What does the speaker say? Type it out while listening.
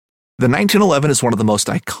The 1911 is one of the most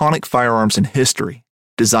iconic firearms in history.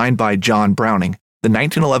 Designed by John Browning, the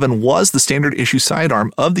 1911 was the standard issue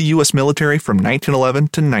sidearm of the U.S. military from 1911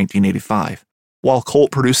 to 1985. While Colt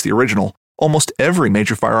produced the original, almost every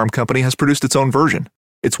major firearm company has produced its own version.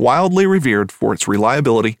 It's wildly revered for its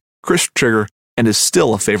reliability, crisp trigger, and is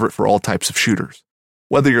still a favorite for all types of shooters.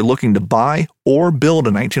 Whether you're looking to buy or build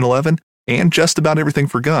a 1911 and just about everything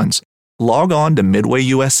for guns, log on to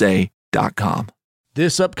MidwayUSA.com.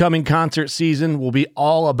 This upcoming concert season will be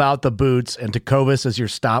all about the boots, and Tecovas is your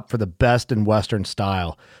stop for the best in Western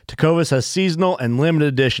style. Tecovas has seasonal and limited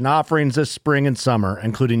edition offerings this spring and summer,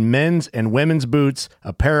 including men's and women's boots,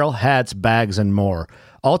 apparel, hats, bags, and more.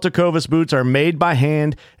 All Tecovas boots are made by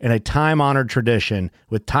hand in a time-honored tradition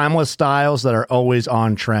with timeless styles that are always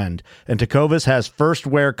on trend. And Tecovas has first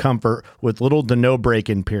wear comfort with little to no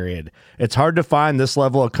break-in period. It's hard to find this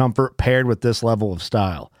level of comfort paired with this level of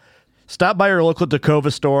style. Stop by your local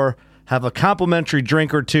Tecovas store, have a complimentary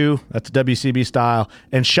drink or two, that's WCB style,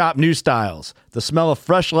 and shop new styles. The smell of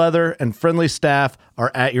fresh leather and friendly staff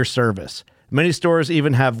are at your service. Many stores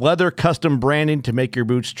even have leather custom branding to make your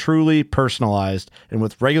boots truly personalized. And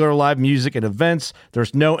with regular live music and events,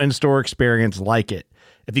 there's no in-store experience like it.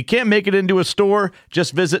 If you can't make it into a store,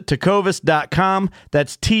 just visit Tecovas.com.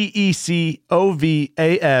 That's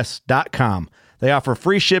TECOVAS.com. They offer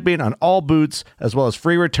free shipping on all boots, as well as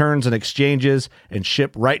free returns and exchanges, and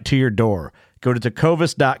ship right to your door. Go to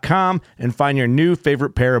Tecovas.com and find your new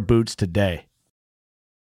favorite pair of boots today.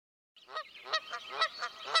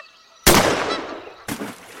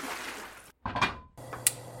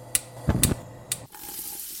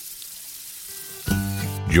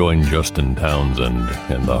 Join Justin Townsend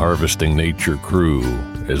and the Harvesting Nature crew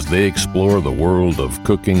as they explore the world of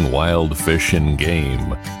cooking wild fish and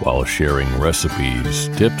game while sharing recipes,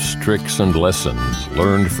 tips, tricks, and lessons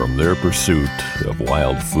learned from their pursuit of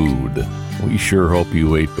wild food. We sure hope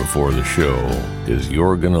you ate before the show, 'cause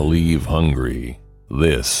you're gonna leave hungry.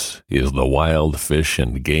 This is the Wild Fish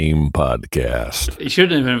and Game Podcast. You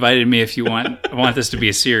shouldn't have invited me if you want this to be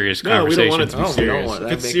a serious conversation. No, we don't want it to be serious.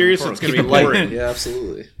 If it's serious, it's going to be boring. Yeah,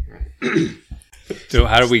 absolutely. So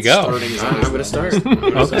how do we go? I'm going to start.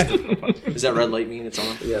 Okay. Does that red light mean it's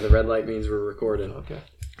on? Yeah, the red light means we're recording. Okay.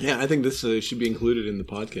 Yeah, I think this should be included in the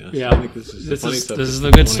podcast. Yeah, I think this is the funny stuff. This is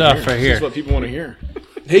the good stuff right here. This is what people want to hear.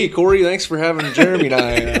 Hey, Corey, thanks for having Jeremy and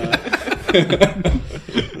I.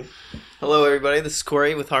 Hello, everybody. This is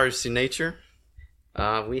Corey with Harvesting Nature.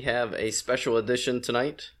 We have a special edition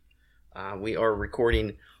tonight. We are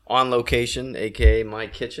recording on location, aka my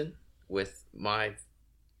kitchen, with my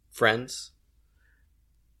friends,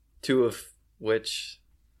 two of which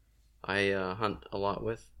I hunt a lot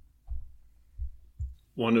with.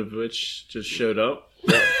 One of which just showed up.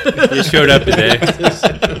 You showed up today.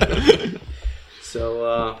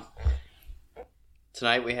 So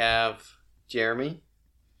tonight we have Jeremy,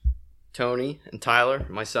 Tony, and Tyler,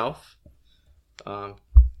 myself. If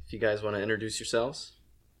you guys want to introduce yourselves.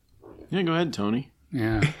 Yeah, go ahead, Tony.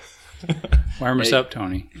 Yeah. Warm us up,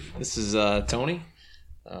 Tony. This is Tony.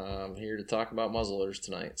 I'm here to talk about muzzleloaders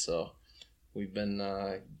tonight. So we've been,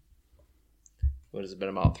 what has it been,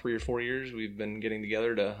 about 3 or 4 years? We've been getting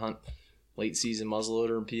together to hunt late season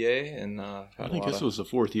muzzleloader in PA. And I think this was the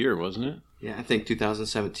 4th year, wasn't it? Yeah, I think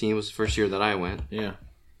 2017 was the first year that I went. Yeah.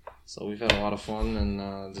 So we've had a lot of fun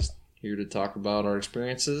and just here to talk about our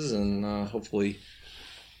experiences and hopefully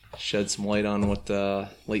shed some light on what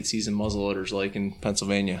late season muzzleloaders like in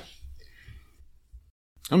Pennsylvania.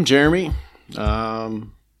 I'm Jeremy. I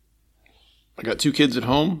got 2 kids at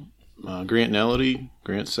home, Grant and Elodie.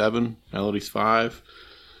 Grant's 7, Elodie's 5.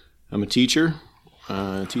 I'm a teacher.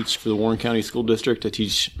 I teach for the Warren County School District. I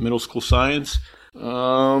teach middle school science.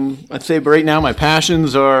 I'd say right now my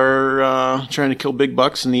passions are trying to kill big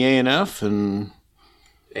bucks in the A&F and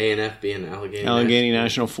A&F being Allegheny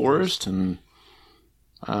National Forest, and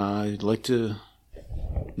I'd like to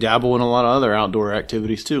dabble in a lot of other outdoor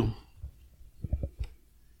activities too.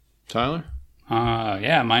 Tyler?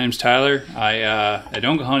 Yeah, my name's Tyler. I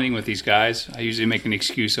don't go hunting with these guys. I usually make an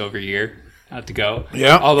excuse every year not to go.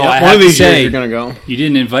 Yeah. Although I I one have of these to say, years you're gonna go. You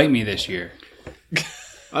didn't invite me this year.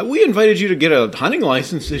 We invited you to get a hunting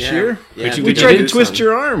license this year. Yeah, We tried to twist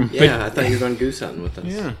your arm. Yeah, I thought you were going goose hunting with us.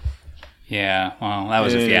 Yeah. Yeah, well, that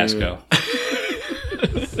was a fiasco.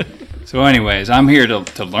 So anyways, I'm here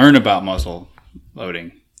to learn about muzzle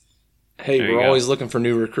loading. Hey, There you we're go. always looking for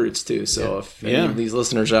new recruits too. So if any of these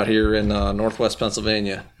listeners out here in Northwest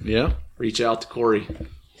Pennsylvania, reach out to Corey.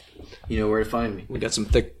 You know where to find me. We got some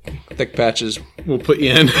thick patches. We'll put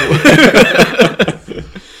you in.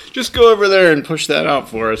 Just go over there and push that out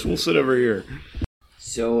for us. We'll sit over here.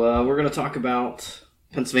 So we're going to talk about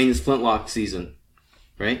Pennsylvania's flintlock season,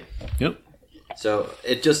 right? Yep. So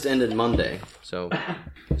it just ended Monday. So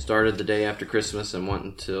started the day after Christmas and went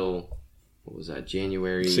until, what was that,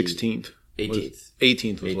 January 16th. 18th.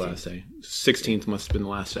 18th was the last day. 16th must have been the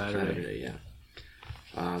last Saturday.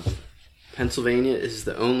 Yeah. Pennsylvania is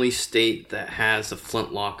the only state that has a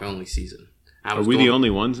flintlock only season. Are we the only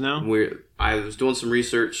ones now? I was doing some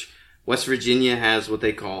research. West Virginia has what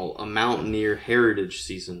they call a Mountaineer Heritage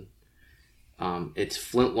season. It's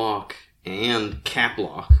flintlock and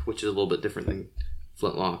caplock, which is a little bit different than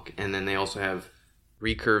flintlock. And then they also have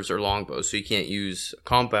recurves or longbows. So you can't use a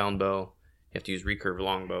compound bow. You have to use recurve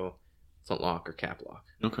longbow, flintlock, or caplock.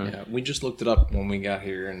 Okay. Yeah, we just looked it up when we got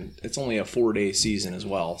here, and it's only a 4-day season as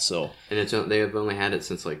well. So, And they have only had it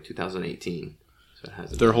since like 2018. So it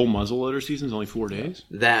hasn't. Their whole muzzleloader season is only 4 days?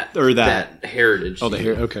 That Oh, heritage. the season.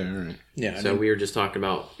 hair. Okay, all right. yeah. So we were just talking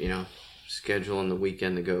about, scheduling the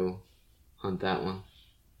weekend to go hunt that one.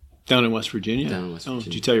 Down in West Virginia? Down in West Oh, Virginia.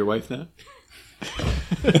 did you tell your wife that?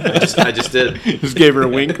 I just did. Just gave her a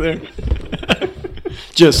wink there?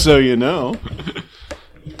 Just so you know.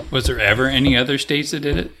 Was there ever any other states that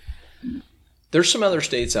did it? There's some other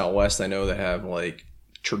states out west I know that have like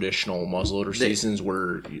traditional muzzleloader seasons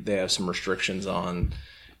where they have some restrictions on,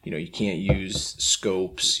 you can't use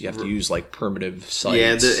scopes. You have to use like primitive sights.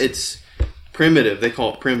 Yeah, it's primitive. They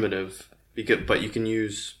call it primitive, but you can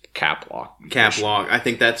use caplock. caplock. I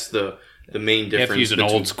think that's the main difference. You have to use an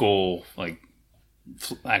between- old school, like,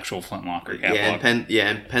 actual flintlock or caplock.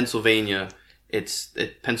 in Pennsylvania,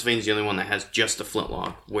 Pennsylvania's the only one that has just a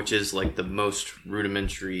flintlock, which is like the most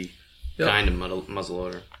rudimentary kind of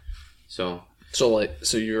muzzleloader. So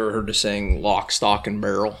you ever heard of saying lock, stock, and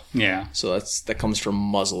barrel? Yeah. So that comes from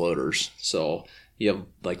muzzleloaders. So you have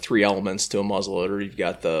like 3 elements to a muzzleloader. You've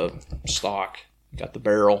got the stock, you've got the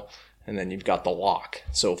barrel, and then you've got the lock.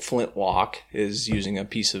 So flintlock is using a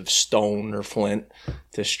piece of stone or flint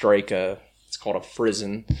to strike it's called a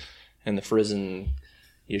frizzen. And the frizzen,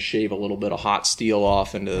 you shave a little bit of hot steel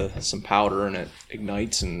off into some powder and it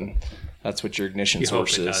ignites, and that's what your ignition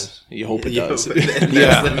source hope it is. does. You hope it does.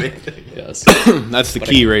 that's the main thing. Yes. That's the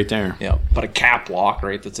key right there. Yeah, but a cap lock,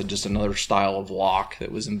 right? That's just another style of lock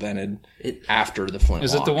that was invented after the flintlock.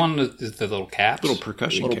 Is it the one with the little caps? Little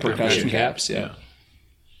percussion little cap. percussion Percussion caps? Yeah.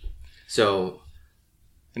 So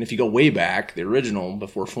And if you go way back, the original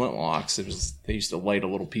before flintlocks, they used to light a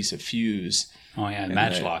little piece of fuse. Oh, yeah,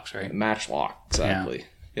 matchlocks, right? Matchlock, exactly.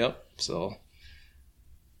 Yep. So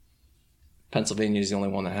Pennsylvania is the only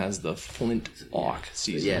one that has the flintlock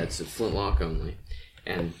season. yeah, it's a flintlock only.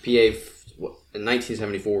 And PA in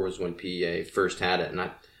 1974 was when PA first had it, and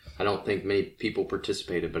I don't think many people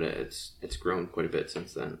participated, but it's grown quite a bit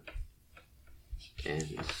since then.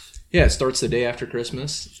 And Yeah, it starts the day after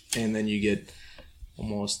Christmas, and then you get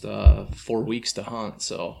almost 4 weeks to hunt.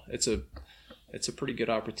 So it's a pretty good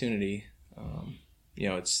opportunity.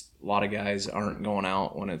 It's a lot of guys aren't going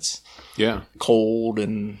out when it's cold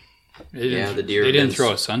and They didn't, the deer They didn't events-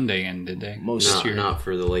 throw a Sunday in, did they? not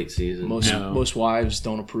for the late season. most wives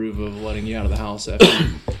don't approve of letting you out of the house after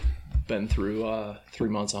you've been through 3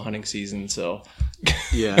 months of hunting season. So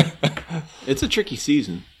Yeah. It's a tricky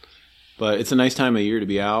season, but it's a nice time of year to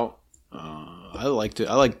be out. I like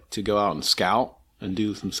to go out and scout and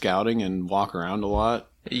do some scouting and walk around a lot.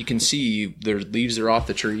 you can see their leaves are off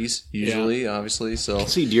the trees usually, obviously. So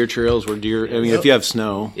See deer trails where deer. I mean, if you have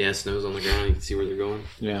snow, Yeah, snow's on the ground. You can see where they're going.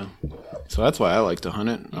 yeah. So that's why I like to hunt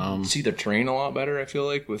it. see their terrain a lot better. I feel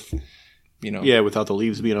like with Yeah, without the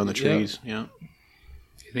leaves being on the trees. Yeah.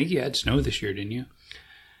 I think you had snow this year, didn't you?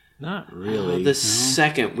 Not really. The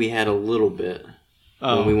second we had a little bit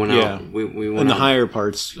Oh, when we went yeah. out. We went In the out. higher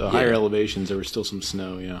parts, higher elevations, there was still some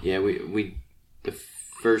snow. Yeah. Yeah, we the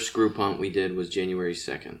first group hunt we did was January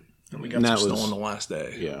 2nd. and we And got that some snow was- on the last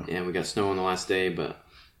day. Yeah. Yeah, we got snow on the last day, but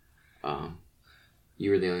you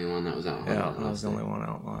were the only one that was out. Yeah, hunting I was the last only day. one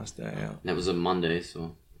out last day. Yeah. That was a Monday,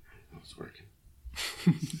 so I was working.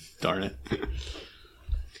 Darn it.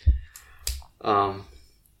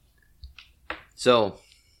 So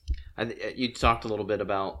you talked a little bit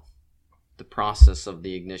about the process of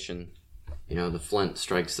the ignition. The flint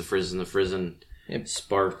strikes the frizzen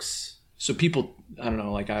sparks. So people, I don't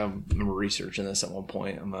know, like I remember researching this at one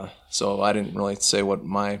point. So I didn't really say what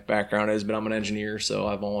my background is, but I'm an engineer, so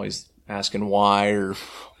I'm always asking why or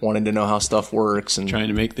wanting to know how stuff works and Trying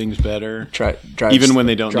to make things better. drives, Even when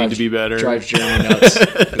they don't need to be better. Drives Jeremy nuts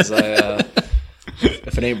because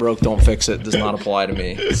if it ain't broke, don't fix it. Does not apply to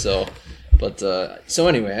me. So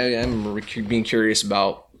anyway, I'm being curious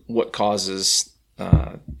about what causes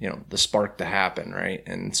the spark to happen, right?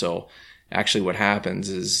 And so actually, what happens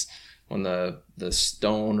is when the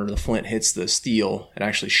stone or the flint hits the steel, it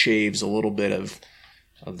actually shaves a little bit of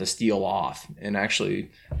the steel off. And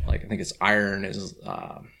actually, like, I think it's iron is,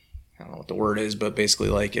 I don't know what the word is, but basically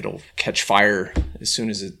like it'll catch fire as soon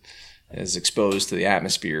as it is exposed to the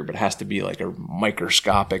atmosphere, but it has to be like a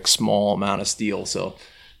microscopic small amount of steel. So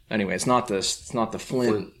anyway, it's not the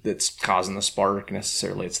flint that's causing the spark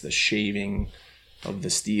necessarily. It's the shaving of the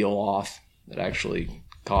steel off that actually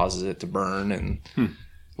causes it to burn and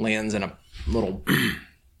lands in a little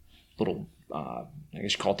I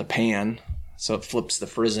guess you call it the pan. So it flips the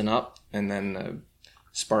frizzen up, and then the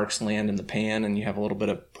sparks land in the pan, and you have a little bit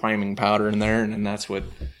of priming powder in there, and then that's what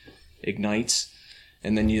ignites.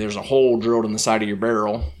 And then there's a hole drilled in the side of your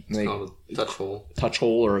barrel. It's called a touch hole. Touch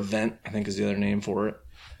hole or a vent, I think is the other name for it.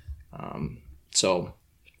 So,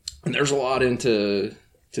 and there's a lot into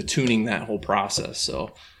tuning that whole process.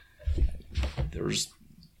 So there's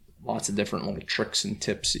lots of different little tricks and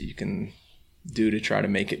tips that you can do to try to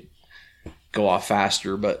make it go off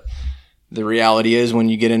faster. But the reality is when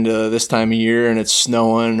you get into this time of year and it's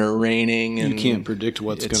snowing or raining, and you can't predict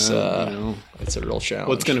what's gonna, it's a real challenge.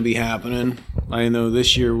 What's gonna be happening. I know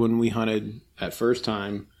this year when we hunted at first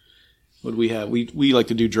time, what we have, we like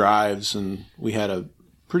to do drives, and we had a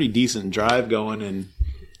pretty decent drive going, and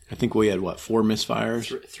I think we had 4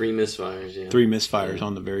 misfires? 3 misfires, yeah. 3 misfires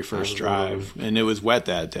on the very first drive, and it was wet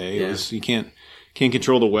that day. Yeah. It was, you can't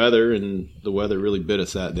control the weather, and the weather really bit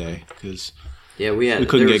us that day because we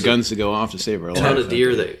couldn't get guns to go off to save our life. A ton of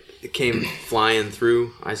deer that came flying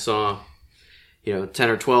through. I saw, 10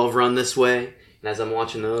 or 12 run this way, and as I'm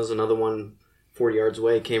watching those, another one 40 yards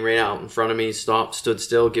away came right out in front of me, stopped, stood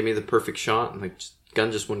still, give me the perfect shot, and the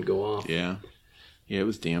gun just wouldn't go off. Yeah, it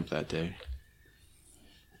was damp that day.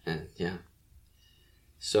 And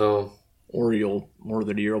so, or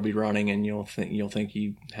the deer will be running, and you'll think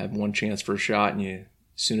you have one chance for a shot, and as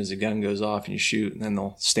soon as the gun goes off and you shoot, and then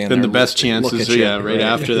they'll stand there. Then the best chances, right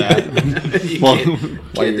after that.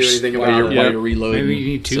 Can't do anything about it. While you're reloading. Maybe you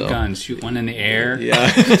need 2 guns. Shoot one in the air.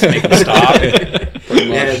 Yeah. Just make them stop.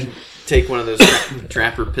 Yeah, take one of those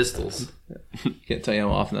trapper pistols. Can't tell you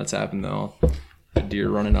how often that's happened, though. A deer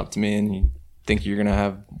running up to me, and you think you're going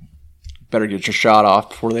to better get your shot off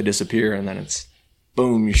before they disappear, and then it's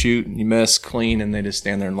boom, you shoot, and you miss, clean, and they just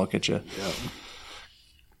stand there and look at you. Yeah.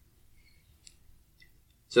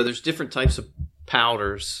 So there's different types of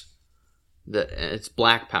powders. It's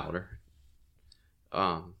black powder.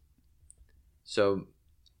 So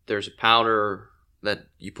there's a powder that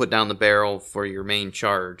you put down the barrel for your main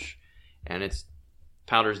charge, and it's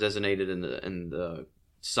powders designated in the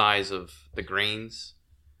size of the grains.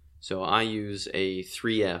 So I use a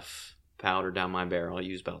 3F powder down my barrel. I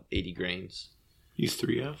use about 80 grains. Use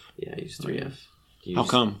 3F? Yeah, I use 3F. How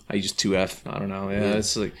come? I use 2F. I don't know. Yeah.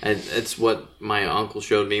 It's like, and it's what my uncle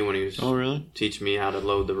showed me when he was teaching me how to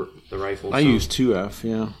load the rifle. I use 2F,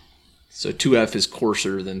 yeah. So 2F is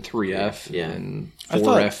coarser than 3F, and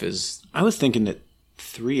 4F is... I was thinking that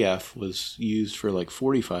 3F was used for like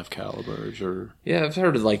 45 calibers or... Yeah, I've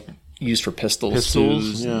heard it used for pistols too.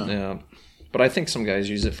 Yeah. But I think some guys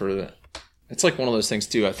use it for the... It's like one of those things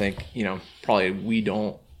too, I think, probably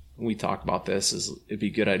we talk about this, is it'd be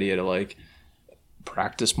a good idea to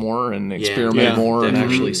practice more and experiment more and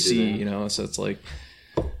actually see, so it's like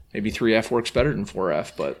maybe 3F works better than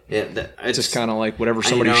 4F, but it's just kind of like whatever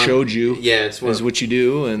somebody showed you is what you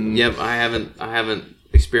do. And yep, I haven't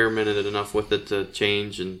experimented enough with it to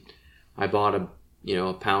change, and I bought a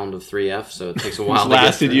pound of 3F, so it takes a while. It's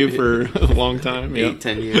lasted you for a long time,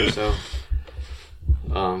 8-10 years. So,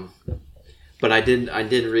 but I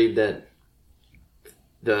did read that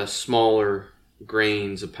the smaller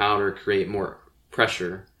grains of powder create more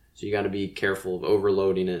pressure, so you got to be careful of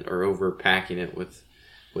overloading it or overpacking it with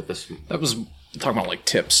a. That was talking about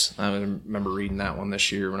tips. I remember reading that one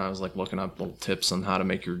this year when I was looking up little tips on how to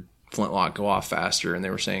make your flintlock go off faster, and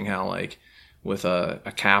they were saying how with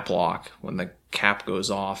a cap lock, when the cap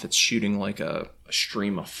goes off, it's shooting a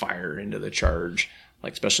stream of fire into the charge,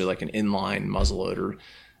 especially an inline muzzleloader,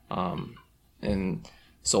 and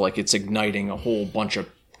so it's igniting a whole bunch of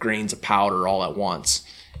grains of powder all at once.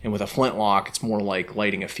 And with a flintlock, it's more like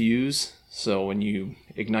lighting a fuse. So when you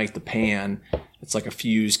ignite the pan, it's like a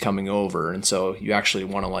fuse coming over, and so you actually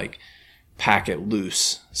want to pack it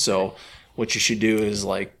loose. So what you should do is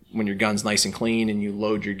when your gun's nice and clean and you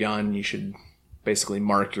load your gun, you should basically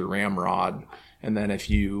mark your ramrod, and then if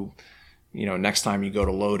you next time you go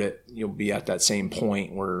to load it, you'll be at that same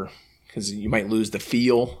point where, because you might lose the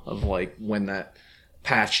feel of when that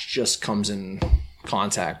patch just comes in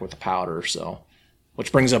contact with the powder. So,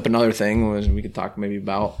 which brings up another thing we could talk maybe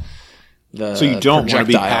about So you don't want to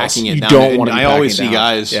be packing it you down. don't want to be I always packing see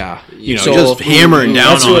down. guys, yeah, just hammering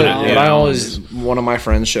down that's on what, it. What I always, one of my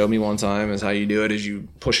friends showed me one time is how you do it is you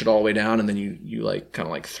push it all the way down and then you like kind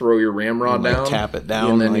of like throw your ramrod down, tap it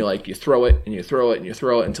down, and then you throw it and you throw it and you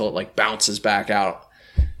throw it until it like bounces back out.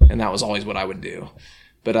 And that was always what I would do.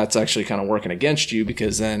 But that's actually kind of working against you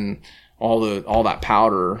because then all that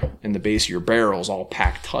powder in the base of your barrel is all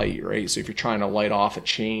packed tight, right? So if you're trying to light off a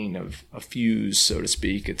chain of a fuse, so to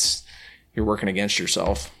speak, you're working against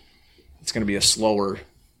yourself. It's going to be a slower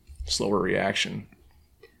reaction.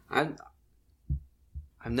 I've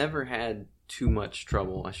never had too much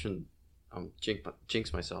trouble. I shouldn't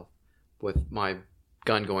jinx myself with my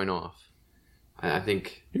gun going off. I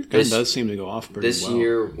think your gun does seem to go off pretty well. This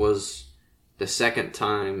year was the second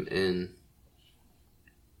time in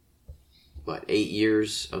 8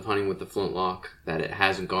 years of hunting with the flintlock that it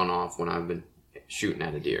hasn't gone off when I've been shooting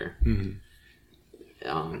at a deer.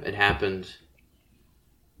 Mm-hmm. It happened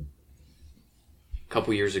a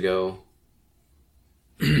couple years ago,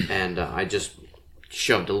 and I just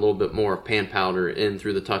shoved a little bit more pan powder in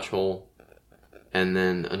through the touch hole, and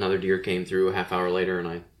then another deer came through a half hour later, and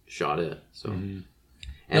I shot it. So, and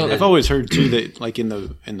I've always heard too that like in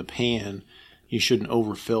the pan, you shouldn't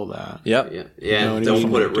overfill that. Yep. Yeah. Don't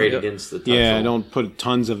put it right against the touch hole. Yeah, don't put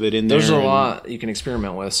tons of it in there. There's a lot you can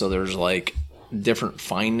experiment with. So there's like different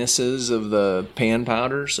finenesses of the pan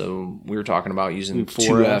powder. So we were talking about using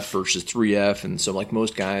 2F versus 3F. And so like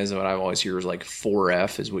most guys, what I always hear is like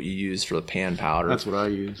 4F is what you use for the pan powder. That's what I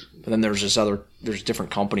use. But then there's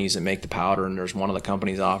different companies that make the powder. And there's one of the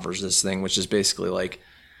companies offers this thing, which is basically like,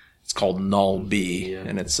 it's called Null B. Yeah.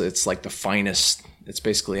 And it's like the finest. It's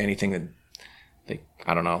basically anything that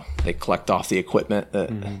they collect off the equipment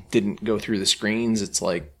that didn't go through the screens. It's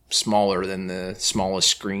like smaller than the smallest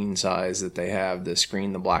screen size that they have to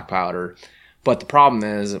screen the black powder. But the problem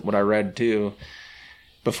is what I read too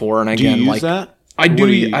before, and again, do you use that? I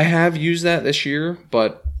do. I have used that this year,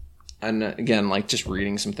 but and again, like just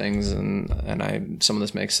reading some things and some of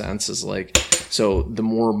this makes sense is like, so the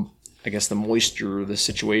more, I guess, the moisture of the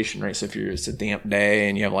situation, right? So if it's a damp day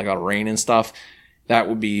and you have like a lot of rain and stuff, that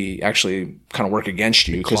would be actually kind of work against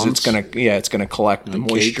you because it's gonna collect the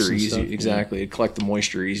moisture easier. Exactly, it'd collect the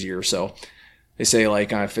moisture easier. So they say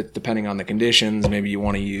like if it, depending on the conditions, maybe you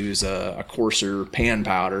want to use a coarser pan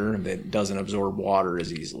powder that doesn't absorb water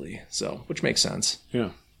as easily. So which makes sense.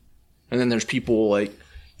 Yeah. And then there's people like,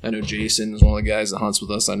 I know Jason is one of the guys that hunts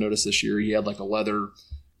with us. I noticed this year he had like a leather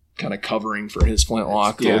kind of covering for his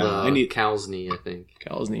flintlock. I need Calsney, I think.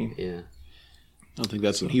 Calsney. Yeah. I don't think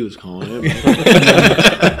that's what he was calling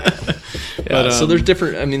it. But, so there's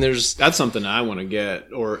different. I mean, that's something I want to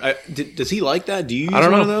get. Or does he like that? Do you use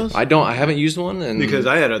one of those? I don't. I haven't used one, because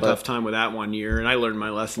I had a tough time with that one year, and I learned my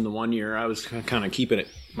lesson the one year. I was kind of keeping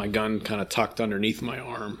my gun kind of tucked underneath my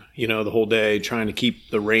arm, the whole day, trying to keep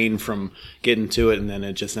the rain from getting to it, and then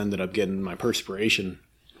it just ended up getting my perspiration.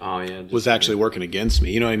 Oh yeah, was actually working against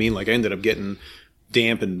me. You know what I mean? Like I ended up getting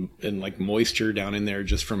damp and like moisture down in there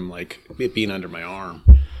just from like it being under my arm.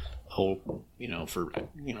 Whole, for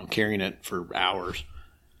carrying it for hours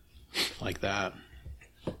like that.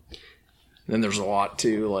 Then there's a lot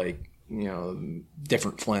too, like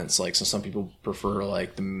different flints. Like so, some people prefer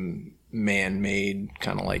like the man-made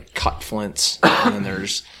kind of like cut flints, and then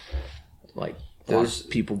there's like a lot of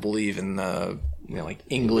people believe in the like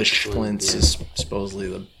English flints is supposedly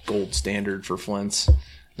the gold standard for flints.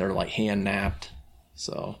 They're like hand napped,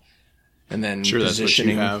 so. And then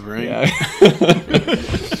positioning, that's what you have, right? Yeah.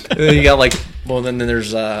 And then you got like, then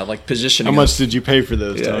there's like positioning. How much did you pay for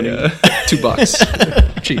those, Tony? Yeah.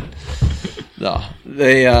 $2. Cheap. No,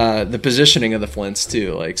 the positioning of the flints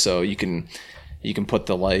too. Like, so you can put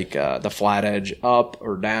the the flat edge up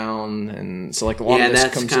or down, and so like a lot of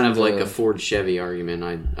this comes kind of like a Ford Chevy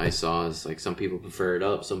argument I saw is like some people prefer it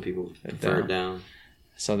up, some people prefer it down.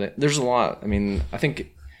 So there's a lot. I mean, I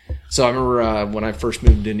think. So I remember when I first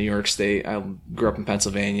moved to New York State, I grew up in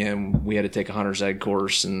Pennsylvania, and we had to take a hunter's ed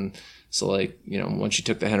course. And so once you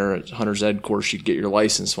took the hunter's ed course, you'd get your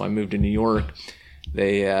license. So I moved to New York.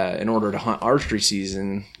 They, in order to hunt archery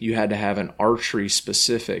season, you had to have an archery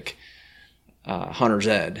specific hunter's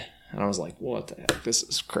ed. And I was like, what the heck? This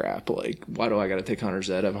is crap. Like, why do I got to take hunter's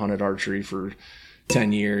ed? I've hunted archery for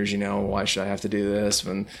 10 years, why should I have to do this?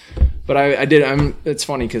 But I did. It's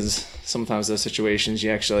funny because sometimes those situations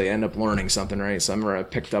you actually end up learning something, right? So I remember I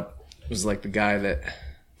picked up, it was like the guy that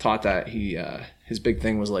taught that his big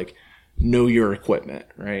thing was like, know your equipment,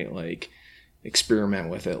 right? Like experiment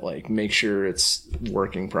with it, like make sure it's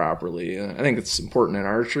working properly. I think it's important in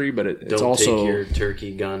archery, but it's also don't take your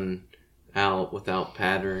turkey gun out without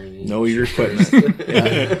pattern. Know your equipment.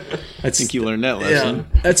 I think you learned that lesson.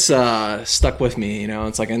 Yeah, that's stuck with me.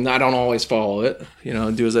 It's like, and I don't always follow it.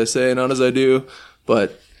 Do as I say, not as I do.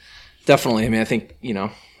 But definitely, I think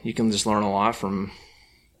you can just learn a lot from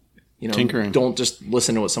tinkering. Don't just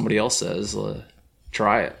listen to what somebody else says.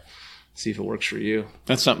 Try it, see if it works for you.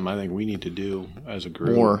 That's something I think we need to do as a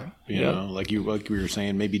group. More, like we were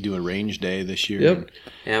saying, maybe do a range day this year. Yep.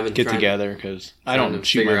 And get together because I don't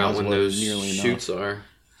shoot figure my out when those nearly shoots enough. are.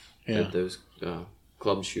 Yeah. What those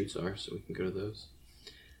club shoots are, so we can go to those.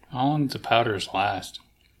 How long does the powders last?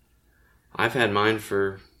 I've had mine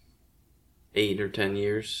for 8 or 10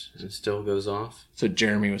 years, and it still goes off. So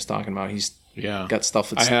Jeremy was talking about he's Yeah. got stuff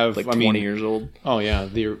that's I have, like I 20 mean- years old. Oh yeah,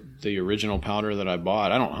 the original powder that I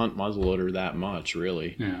bought. I don't hunt muzzleloader that much,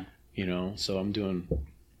 really. Yeah. So I'm doing,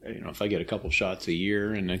 if I get a couple shots a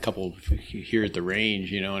year and a couple here at the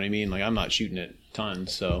range, you know what I mean? Like I'm not shooting it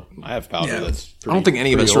tons, so I have powder that's. I don't think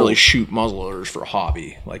any of us pretty really old. shoot muzzleloaders for a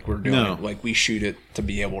hobby. Like we're doing No. it, like we shoot it to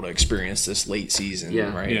be able to experience this late season,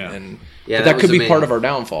 Yeah. right? Yeah. And Yeah, but that that was could the be part main- of our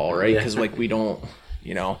downfall, right? Yeah. Because like we don't,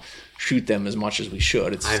 shoot them as much as we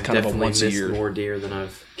should. It's I've kind of a definitely once a missed year. more deer than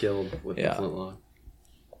I've killed with Yeah. the flintlock.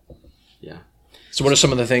 Yeah. So what are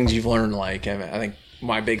some of the things you've learned? Like I think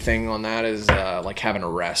my big thing on that is like having a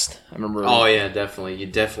rest. I remember. Oh yeah, definitely. You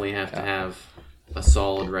definitely have to have a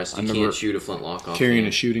solid rest. You remember can't shoot a flintlock off. Carrying a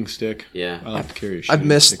hand. shooting stick. Yeah. I like to carry a shooting I've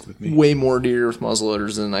missed stick with me. way more deer with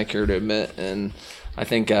muzzleloaders than I care to admit, and I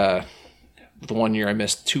think the one year I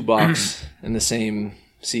missed 2 bucks in the same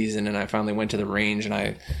season, and I finally went to the range and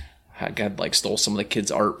I had stole some of the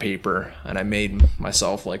kids' art paper and I made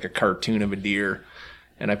myself like a cartoon of a deer,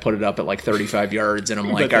 and I put it up at like 35 yards, and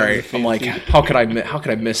I'm like, all right, I'm like, how could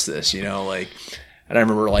I miss this, like. And I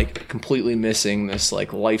remember like completely missing this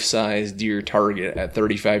like life-size deer target at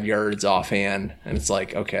 35 yards offhand, and it's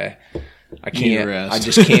like, okay, I can't. rest.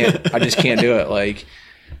 I just can't do it. Like,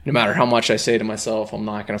 no matter how much I say to myself, I'm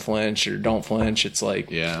not going to flinch or don't flinch. It's like,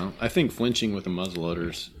 Yeah, I think flinching with the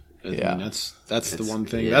muzzleloaders. Yeah. That's the one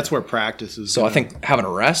thing. yeah. That's where practice is. so I think having a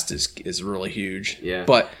rest is really huge. Yeah.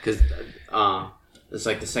 But because it's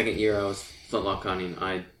like the second year I was flintlock hunting,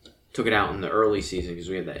 I took it out in the early season because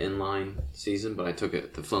we had that inline season, but I took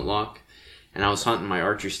it the flintlock, and I was hunting my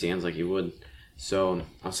archery stands like you would. So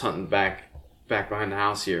I was hunting back behind the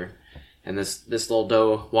house here, and this little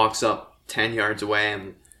doe walks up 10 yards away,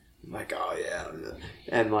 and I'm like, oh yeah,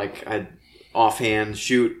 and like I offhand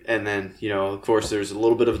shoot, and then of course there's a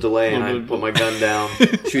little bit of delay, and I put my gun down,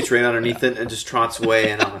 shoots right underneath it, and just trots away,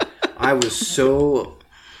 and I was so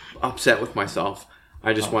upset with myself.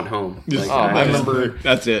 I just went home. Like, I remember.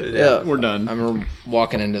 That's it. Yeah. We're done. I remember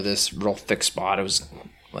walking into this real thick spot. It was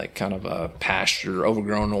like kind of a pasture,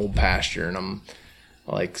 overgrown old pasture, and I'm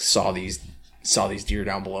like saw these deer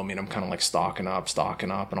down below me, and I'm kind of like stalking up,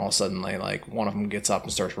 and all of a sudden one of them gets up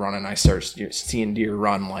and starts running. I start seeing deer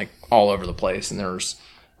run like all over the place, and there's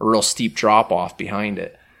a real steep drop off behind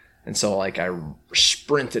it. And so like I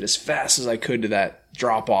sprinted as fast as I could to that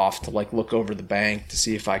drop off to like look over the bank to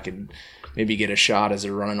see if I could maybe get a shot as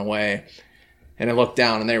they're running away. And I looked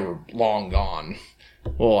down and they were long gone.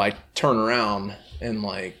 Well, I turn around and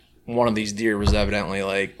like one of these deer was evidently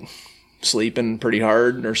like sleeping pretty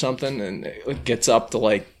hard or something, and it gets up to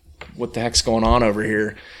like, what the heck's going on over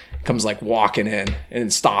here? Comes like walking in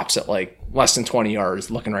and stops at like less than 20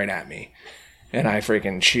 yards looking right at me. And I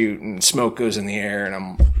freaking shoot and smoke goes in the air,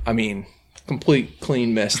 and complete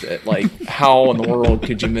clean missed it. Like, how in the world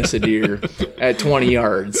could you miss a deer at 20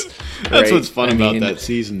 yards? That's right? what's fun about that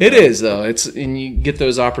season. It is though. And you get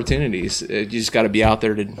those opportunities. You just got to be out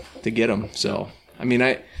there to get them. So I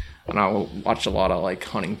watch a lot of like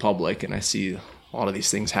Hunting Public, and I see a lot of these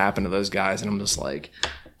things happen to those guys, and I'm just like,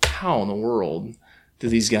 how in the world do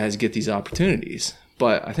these guys get these opportunities?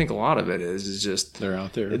 But I think a lot of it is just They're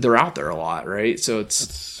out there. They're out there a lot, right? So I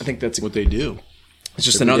think that's what they do. it's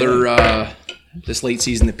just every another this late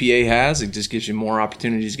season the PA has. It just gives you more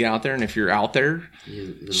opportunities to get out there, and if you're out there,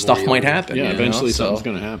 the stuff more might you'll- happen. Yeah, eventually So something's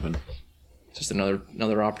going to happen. just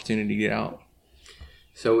another opportunity to get out.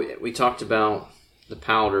 So we talked about the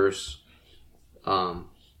powders.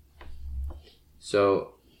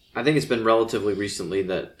 So I think it's been relatively recently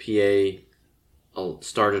that PA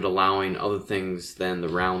started allowing other things than the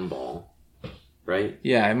round ball, right?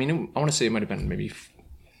 Yeah, I want to say it might have been maybe,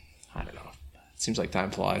 I don't know. It seems like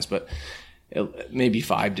time flies, but maybe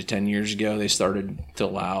 5 to 10 years ago they started to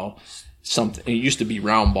allow something. It used to be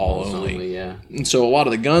round ball only. Yeah. And so a lot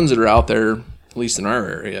of the guns that are out there, at least in our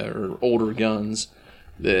area, are older guns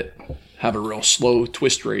that have a real slow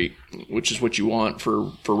twist rate, which is what you want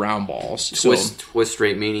for round balls. Twist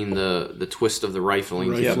rate meaning the twist of the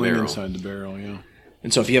rifling to the Rifling barrel. inside the barrel, yeah.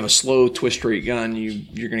 And so if you have a slow twist rate gun,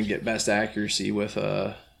 you're going to get best accuracy with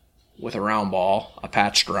a round ball, a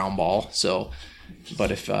patched round ball. So,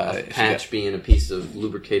 but if Patch being a piece of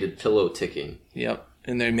lubricated pillow ticking. Yep.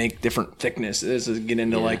 And they make different thicknesses. As get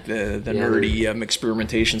into like the Yeah. nerdy make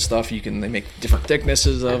stuff. They make different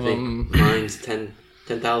thicknesses of them. Mine's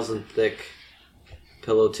 10,000 thick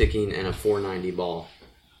pillow ticking and a 490 ball.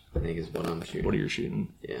 I think is what I'm shooting. What are you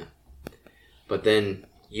shooting? Yeah. But then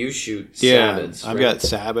you shoot Yeah, Sabbats, I've right? got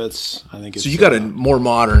Sabbats. I think it's So you got a more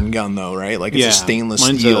modern gun though, right? Like it's a stainless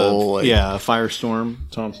mine's steel. a Firestorm,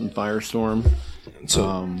 Thompson Firestorm. So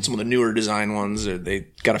some of the newer design ones, they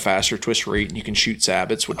got a faster twist rate, and you can shoot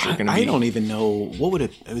Sabbats, which are going to be. I don't even know what would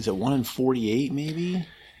it. Was it 1 in 48 maybe?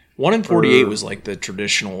 1 in 48 was like the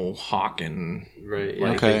traditional Hawken Right.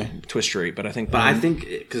 Yeah. Okay. twist rate, but I think. But I think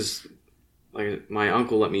because like my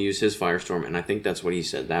uncle let me use his Firestorm, and I think that's what he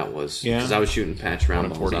said that was. Yeah. Because I was shooting patch round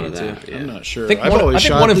balls out of 48 that. too. Yeah. I'm not sure. I think, I've one, always I think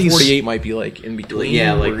shot 1 in these- 48 might be like in between.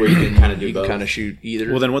 Yeah, like where you can kinda do both. kind of shoot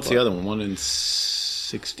either. Well, then what's but the other one? 1 in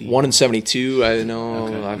 60. 1 in 72, I know.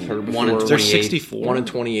 Okay. I've heard before. 1 in There's 28 64. 1 in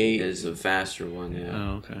 28. is a faster one. Yeah.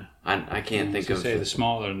 Oh, okay. I can't think of Say the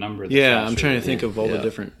smaller number. The Yeah, faster I'm trying to it think is. of all the Yeah.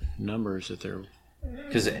 different numbers that they're.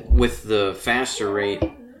 because with the faster rate,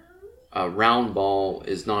 a round ball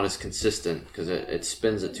is not as consistent because it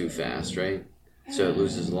spins it too fast, right? So it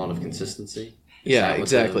loses a lot of consistency. Is Yeah, that what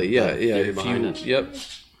exactly. the Yeah. theory If behind you, it? yep.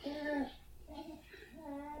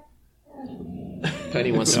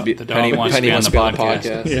 Penny wants to be. The dog wants to be on the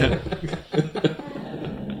podcast. Yeah.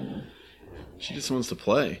 She just wants to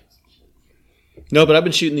play. No, but I've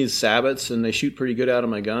been shooting these Sabbats, and they shoot pretty good out of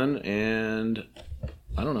my gun, and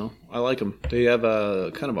I don't know. I like them. They have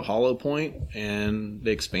a kind of a hollow point, and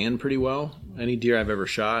they expand pretty well. Any deer I've ever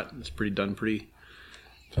shot, it's done pretty.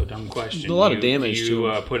 So dumb question. A lot of damage You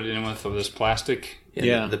to 'em. put it in with this plastic.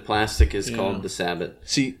 Yeah. The plastic is called the Sabbat.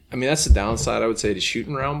 See, I mean, that's the downside, I would say, to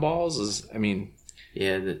shooting round balls is, I mean,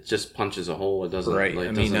 Yeah, that just punches a hole. It doesn't. right. Like,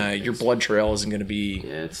 I mean, doesn't- your blood trail isn't going to be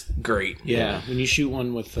Yeah, it's great. Yeah, when you shoot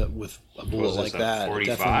one with a What bullet was like this, that, a it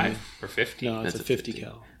 45 definitely- or 50? No, it's That's a a 50 50.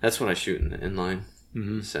 cal. that's what I shoot in the inline.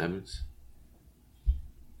 Mhm. Sabbats.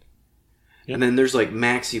 Yep. And then there's like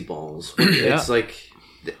maxi balls. It's like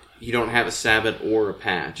you don't have a Sabbat or a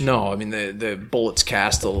patch. No, I mean, the bullets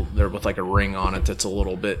cast, they're with like a ring on it that's a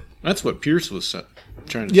little bit. That's what Pierce was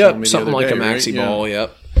trying to tell me Yep, the something other like day, a maxi right? ball,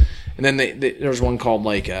 yep. And then there's one called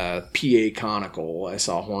like a PA conical. I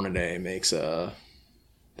saw Hornaday makes a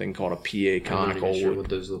thing called a PA I'm not even conical, sure what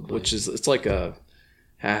those look like. which is it's like a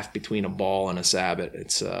half between a ball and a Sabbat.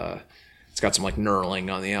 It's got some like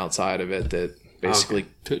knurling on the outside of it that basically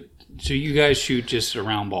So you guys shoot just a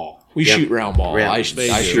round ball. we Yep. shoot round ball. Yeah, I shoot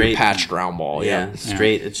straight. patched round ball. Yeah,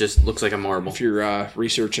 straight. It just looks like a marble. If you're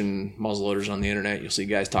researching muzzleloaders on the internet, you'll see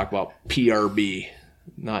guys talk about PRB,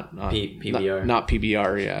 not PBR. not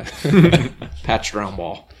PBR. Yeah, patched round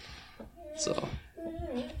ball. So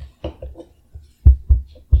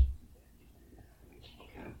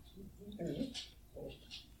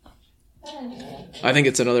I think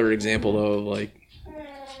it's another example though of like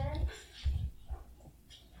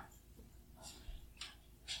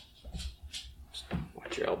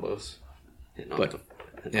Watch your elbows. Hitting off But- the-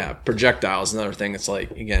 yeah, projectiles. Another thing. It's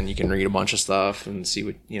like again, you can read a bunch of stuff and see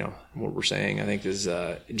what what we're saying. I think is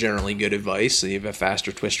generally good advice. So you have a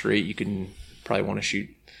faster twist rate. You can probably want to shoot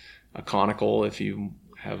a conical. If you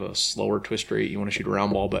have a slower twist rate, you want to shoot a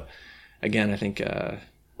round ball. But again, I think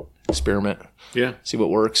experiment. Yeah. See what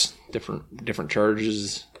works. Different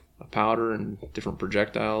charges of powder and different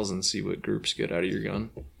projectiles, and see what groups get out of your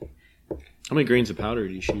gun. How many grains of powder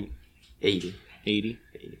do you shoot? 80. 80?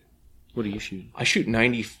 What do you shoot? I shoot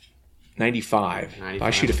 95. I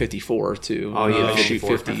shoot a 54 too. Oh, yeah, I shoot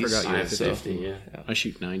 54. 50s. I forgot you I had have 50, yeah. I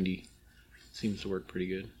shoot 90. Seems to work pretty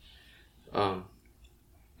good.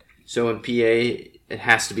 So in PA, it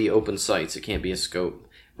has to be open sights. It can't be a scope,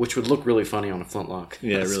 which would look really funny on a flintlock.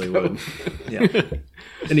 Yeah, it really would. Yeah.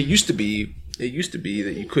 And it used to be that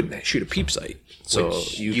you couldn't shoot a peep sight. So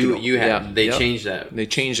Which you had. They changed that. They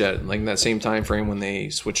changed that like in that same time frame when they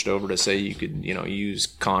switched over to say you could use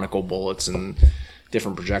conical bullets and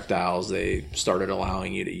different projectiles. They started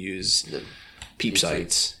allowing you to use peep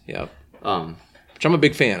sights. Yep. Which I'm a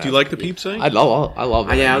big fan of. Do you like the peep sight? I love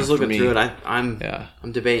it. Yeah, I was For looking me- through it. I'm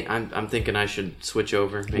debating. I'm thinking I should switch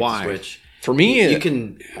over. Make Why? The switch. For me, You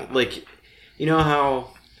can like, you know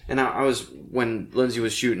how, and I was when Lindsay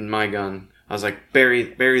was shooting my gun. I was like,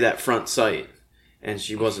 bury that front sight, and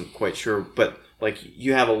she wasn't quite sure. But like,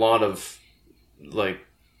 you have a lot of like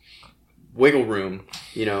wiggle room.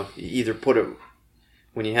 You either put it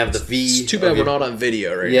when you have the V. It's too bad we're not on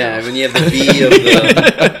video right now. Yeah, when you have the V of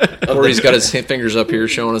the. Corey's got his fingers up here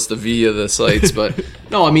showing us the V of the sights, but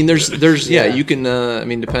no, I mean, there's you can, I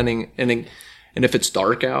mean, depending, and if it's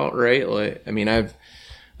dark out, right? Like, I mean,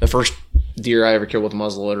 the first deer I ever killed with a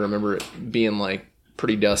muzzleloader, I remember it being like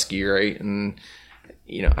pretty dusky, right? And,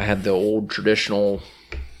 I had the old traditional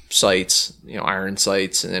sights, iron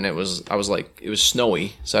sights, and then it was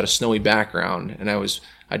snowy, so I had a snowy background, and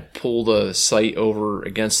I'd pull the sight over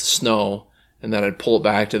against the snow, and then I'd pull it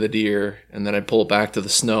back to the deer, and then I'd pull it back to the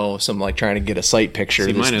snow. So I'm like trying to get a sight picture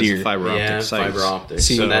of this deer. Is fiber optic sights. Fiber optics.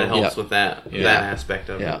 So that helps with that aspect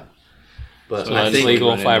of it. But So I that's think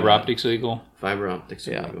legal. Fiber optics legal. fiber optics.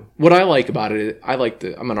 Are Yeah. legal. What I like about it,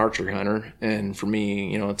 I'm an archery hunter, and for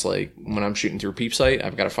me, it's like when I'm shooting through a peep sight,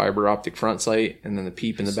 I've got a fiber optic front sight, and then the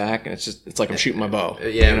peep in the back, and it's like I'm shooting my bow.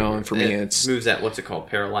 And for me, it's moves that, what's it called,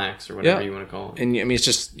 parallax or whatever you want to call it. And I mean, it's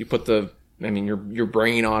just you put your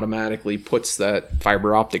brain automatically puts that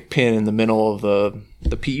fiber optic pin in the middle of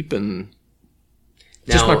the peep, and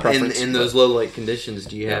Now, just my preference. in those low light conditions,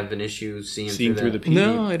 do you have an issue seeing through the that? peep?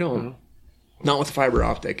 No, I don't. Not with fiber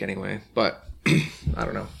optic, anyway. But I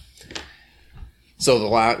don't know.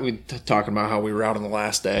 So we talking about how we were out on the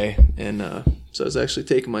last day, and so I was actually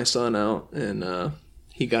taking my son out, and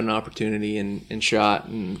he got an opportunity and shot,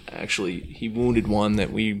 and actually he wounded one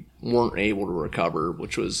that we weren't able to recover,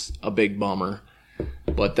 which was a big bummer.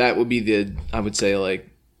 But that would be I would say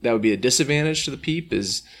that would be a disadvantage to the peep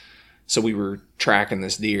is, so we were tracking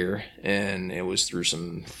this deer, and it was through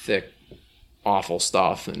some thick, awful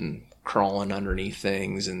stuff and crawling underneath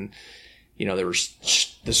things, and there was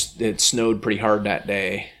it snowed pretty hard that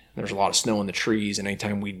day. There was a lot of snow in the trees, and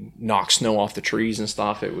anytime we knocked snow off the trees and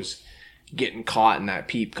stuff, it was getting caught in that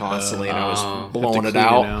peep constantly, and I was blowing it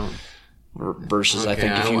out. Versus, I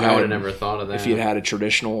think if you I would have never thought of that. If you'd had a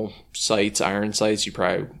traditional sights, iron sights, you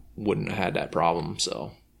probably wouldn't have had that problem.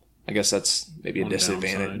 So I guess that's maybe a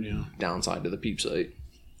disadvantage, downside to the peep sight.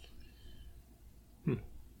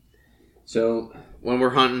 So when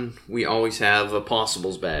we're hunting, we always have a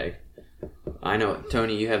possibles bag. I know,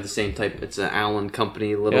 Tony, you have the same type. It's an Allen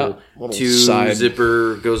Company little side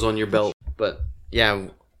zipper, goes on your belt. But yeah,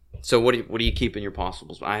 so what do you keep in your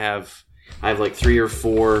possibles? I have like 3 or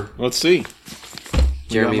 4. Let's see.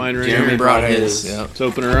 Jeremy Jeremy brought his. Yeah. Let's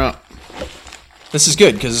open her up. This is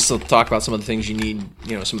good because this will talk about some of the things you need.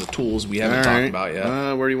 Some of the tools we haven't talked about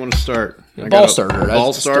yet. Where do you want to start? Ball starter.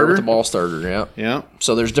 Ball starter. With the ball starter. Yeah. Yeah.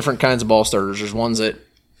 So there's different kinds of ball starters. There's ones that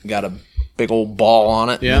got a big old ball on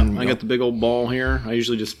it. Yeah, I got the big old ball here. I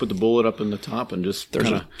usually just put the bullet up in the top and just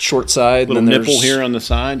there's a short side, little nipple here on the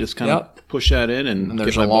side. Just kind of push that in, and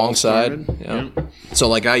there's get a my long ball side. started. Yeah. So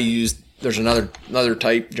like I used. There's another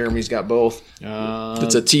type. Jeremy's got both.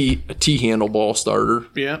 It's a T handle ball starter.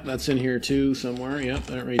 Yeah, that's in here too somewhere. Yep,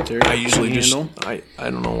 that right there. I usually handle. I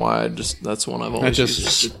don't know why. That's one I've always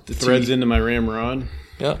used. The threads into my ramrod.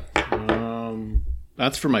 Yeah.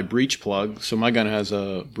 That's for my breech plug. So my gun has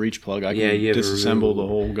a breech plug. I can you have disassemble the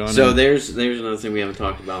whole gun. So there's another thing we haven't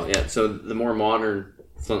talked about yet. So the more modern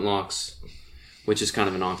flintlocks, which is kind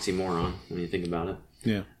of an oxymoron when you think about it.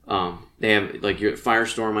 Yeah. They have, like, your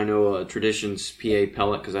Firestorm, I know Traditions PA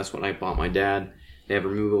pellet, because that's what I bought my dad. They have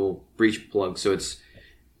removable breech plug, so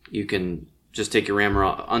you can just take your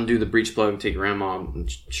ramrod, undo the breech plug, take your ramrod,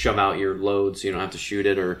 and shove out your load so you don't have to shoot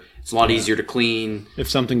it, or it's a lot easier to clean. If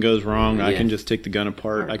something goes wrong, I can just take the gun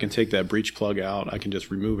apart. I can take that breech plug out. I can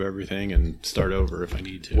just remove everything and start over if I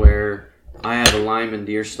need to. Where I have a Lyman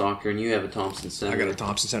Deer Stalker, and you have a Thompson Center. I got a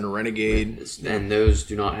Thompson Center Renegade. And those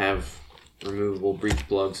do not have removable breech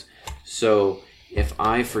plugs. So if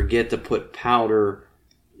I forget to put powder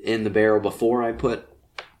in the barrel before I put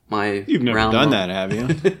my You've never round done on, that, have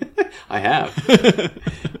you? I have.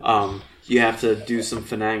 You have to do some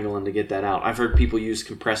finagling to get that out. I've heard people use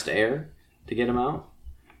compressed air to get them out.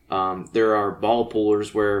 There are ball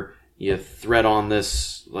pullers where you thread on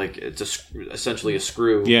this, like it's essentially a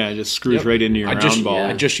screw. Yeah, it just screws right into your round ball.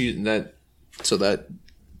 I just used that. So that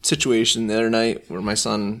situation the other night where my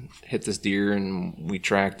son hit this deer and we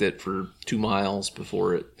tracked it for 2 miles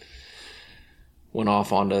before it went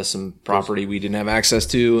off onto some property we didn't have access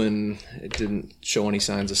to, and it didn't show any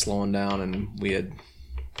signs of slowing down, and we had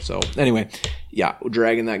anyway,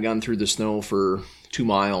 dragging that gun through the snow for 2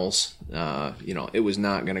 miles, it was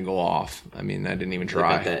not going to go off. I mean, I didn't even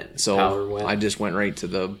try. So I just went right to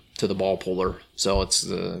the ball puller. So it's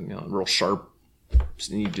real sharp.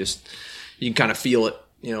 You can kind of feel it.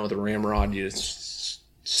 With a ramrod, you just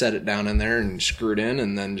set it down in there and screw it in,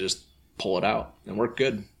 and then just pull it out. It worked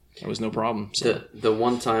good. There was no problem. So The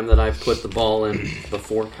one time that I put the ball in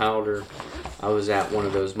before powder, I was at one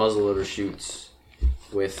of those muzzleloader shoots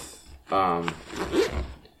with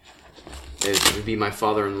it would be my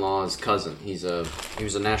father-in-law's cousin. He was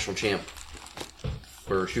a national champ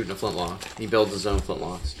for shooting a flintlock. He builds his own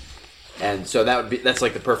flintlocks. And so that's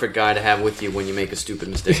like the perfect guy to have with you when you make a stupid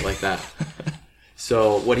mistake like that.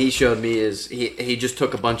 So what he showed me is he just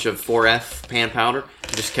took a bunch of 4F pan powder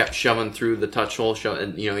and just kept shoving through the touch hole.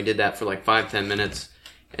 And he did that for like 5-10 minutes,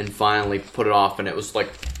 and finally put it off, and it was like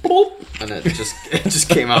boop, and it just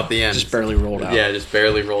came out the end. Just barely rolled out. Yeah, just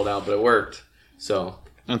barely rolled out, but it worked. So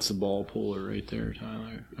That's the ball puller right there,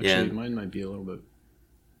 Tyler. Actually, Yeah. mine might be a little bit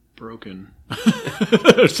broken.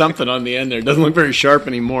 There's something on the end there. It doesn't look very sharp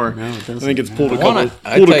anymore. No, it doesn't. I think it's pulled a I'd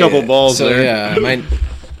couple tell you, balls so, there. Yeah,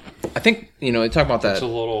 I think they talk about that. It's a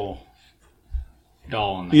little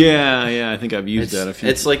dull in there. Yeah, I think I've used that a few.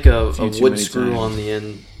 It's like a too wood many screw times. on the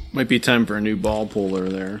end. Might be time for a new ball puller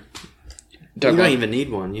there. You don't even need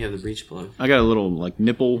one. You have the breech plug I got a little like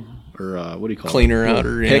nipple or what do you call Cleaner it?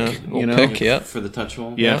 outer, pick, little pick, yeah. for the touch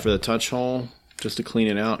hole. Yeah, for the touch hole, just to clean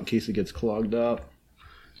it out in case it gets clogged up.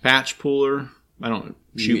 Patch puller. I don't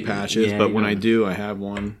shoot patches, yeah, but you when don't. I do, I have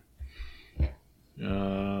one.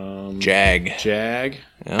 Jag. Jag.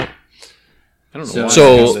 Yeah. I don't know. So- why I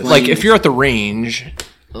So, have this. like, if you're at the range,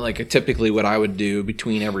 like, typically what I would do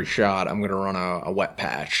between every shot, I'm going to run a wet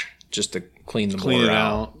patch just to clean the Clean motor it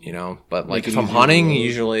out. out. But, like, Make it if I'm easier to hunting, load.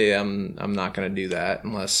 usually I'm not going to do that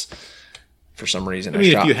unless for some reason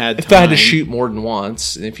mean, if you had if I had to time. shoot more than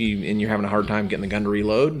once, and you're having a hard time getting the gun to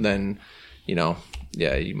reload, then,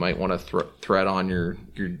 yeah, you might want to thread on your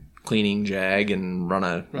cleaning jag and run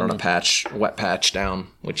a wet patch down,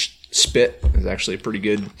 which spit is actually a pretty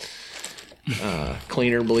good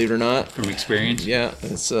cleaner, believe it or not. From experience. Yeah,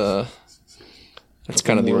 it's that's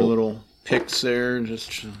kind of the more old, little picks there,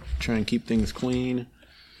 just to try and keep things clean.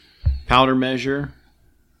 Powder measure.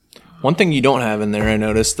 one thing you don't have in there. I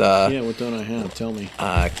noticed Yeah, what don't I have? Tell me.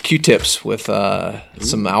 Q-tips with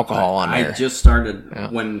some alcohol on there. I just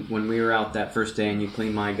started when we were out that first day, and you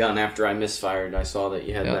cleaned my gun after I misfired. I saw that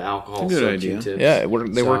you had the alcohol. It's a good soaked idea. Q-tips. Yeah,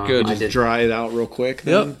 they work good. I did. Dry it out real quick.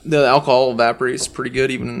 Then? Yep, the alcohol evaporates pretty good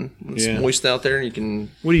even when it's Yeah. moist out there. You can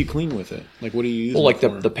What do you clean with it? Like, what do you use? like it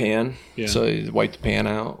for? the pan. Yeah. So you wipe the pan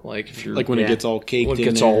out. Like if you're Like when it gets all caked when it in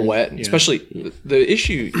gets there. all wet, Yeah. especially the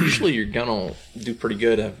issue. Usually your gun will do pretty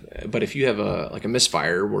good, but if you have a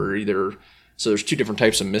misfire where so there's two different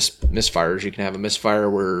types of misfires. You can have a misfire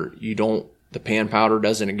where the pan powder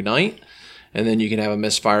doesn't ignite, and then you can have a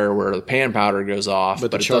misfire where the pan powder goes off,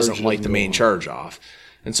 But the it charge doesn't light the doesn't go main off. charge off.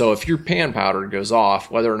 And so if your pan powder goes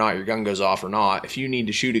off, whether or not your gun goes off or not, if you need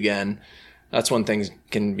to shoot again, that's when things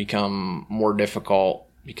can become more difficult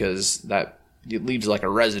because it leaves like a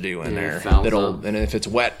residue in Yeah, it there fouls that'll, up. and if it's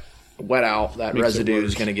wet out, that Makes it residue is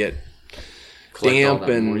worse. going to get Collect all damp, that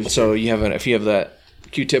and moisture. so if you have that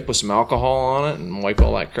Q-tip with some alcohol on it and wipe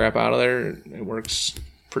all that crap out of there, it works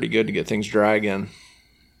pretty good to get things dry again.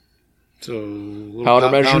 So little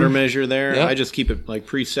Powder measure? there. Yep. I just keep it like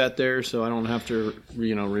preset there, so I don't have to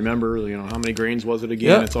remember how many grains was it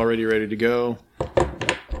again. Yep. It's already ready to go.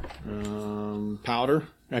 Powder,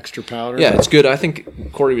 extra powder. Yeah, it's good. I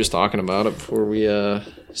think Corey was talking about it before we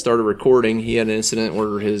started recording. He had an incident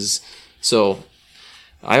where so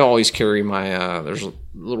I always carry my there's a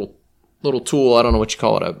little tool. I don't know what you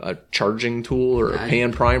call it, a charging tool or a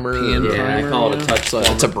pan primer. Yeah, I call it a touch. So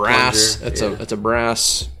it's a brass. plunger. It's a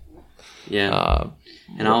brass. Yeah.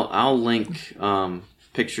 And I'll link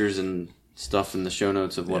pictures and stuff in the show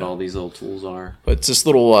notes of what all these little tools are. But it's this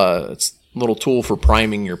little tool for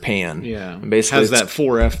priming your pan. Yeah. And basically has that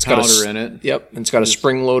 4F got a powder in it. Yep, and it's got a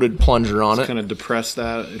spring-loaded plunger on it. Kind of depress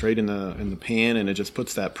that right in the pan, and it just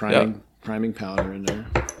puts that priming powder in there.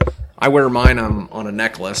 I wear mine on a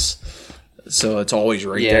necklace, so it's always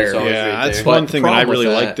right Yeah, there. it's always Yeah, right that's there. one But thing that I problem with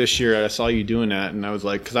really that- liked this year. I saw you doing that, and I was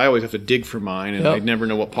like, because I always have to dig for mine, and Yep. I'd never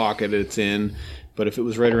know what pocket it's in. But if it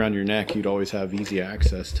was right around your neck, you'd always have easy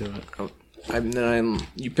access to it.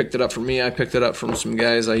 You picked it up from me. I picked it up from some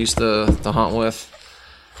guys I used to hunt with.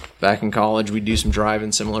 Back in college, we'd do some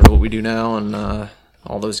driving similar to what we do now, and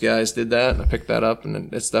all those guys did that, and I picked that up,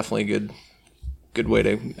 and it's definitely a good way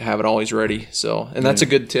to have it always ready. So, and that's a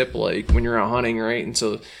good tip, like when you're out hunting, right? And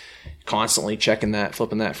so constantly checking that,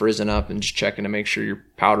 flipping that frizzing up, and just checking to make sure your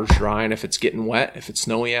powder's dry, and if it's getting wet, if it's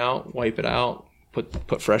snowy out, wipe it out,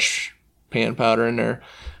 put fresh pan powder in there.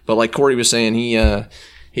 But like Corey was saying, he had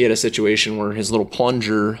a situation where his little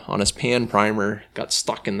plunger on his pan primer got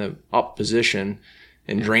stuck in the up position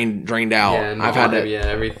and drained out. Yeah, and I've had that.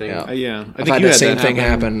 everything. Yeah. Yeah, I I've think had you that had same that thing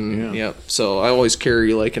happen. Yeah. Yep. So I always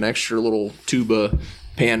carry like an extra little tuba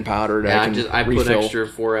pan powder that Yeah, I can I put refill. extra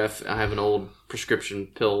 4F. I have an old prescription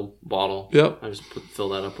pill bottle. Yep. I just fill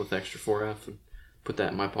that up with extra 4F and put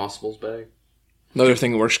that in my Possibles bag. Another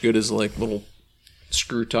thing that works good is like little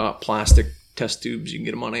screw top plastic test tubes. You can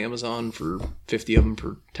get them on Amazon for 50 of them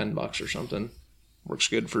for $10 or something. Works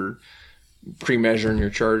good for pre-measuring your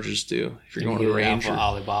charges too. If you're going to the range.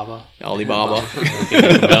 Alibaba. Alibaba.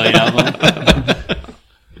 A million of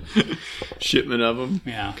them. Shipment of them.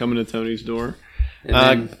 Yeah. Coming to Tony's door.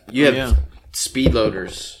 And then you have speed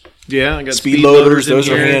loaders. Yeah, I got Speed loaders, in those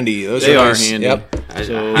are here. handy. They are handy. Yep. I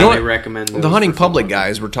So- highly recommend those The hunting for public fun.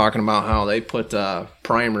 guys were talking about how they put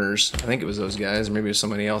primers. I think it was those guys, or maybe it was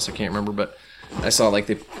somebody else. I can't remember, but I saw like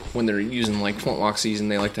when they're using like flintlock season,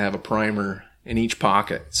 they like to have a primer in each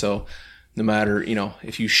pocket. So no matter,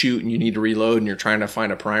 if you shoot and you need to reload and you're trying to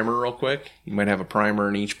find a primer real quick, you might have a primer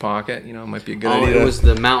in each pocket. It might be a good idea. It was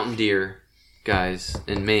the mountain deer guys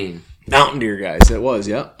in Maine. Mountain deer guys, it was,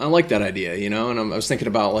 yeah. I like that idea, and I was thinking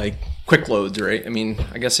about like quick loads, right? I mean,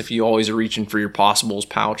 I guess if you always are reaching for your Possibles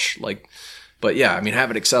pouch, but yeah, I mean, have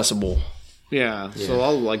it accessible. Yeah, so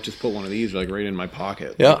I'll just put one of these right in my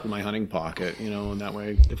pocket, Yeah. my hunting pocket, and that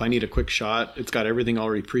way, if I need a quick shot, it's got everything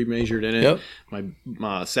already pre-measured in it. Yep.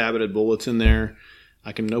 My saboted bullets in there.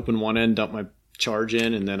 I can open one end, dump my charge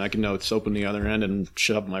in, and then I can just open the other end and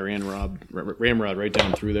shove my ramrod right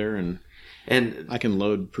down through there, and I can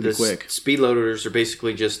load pretty quick. Speed loaders are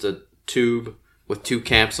basically just a tube with 2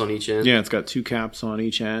 caps on each end. Yeah, it's got 2 caps on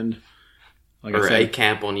each end. Like Or I said, a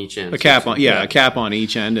cap on each end. a cap on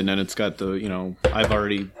each end, and then it's got I've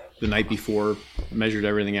already the night before measured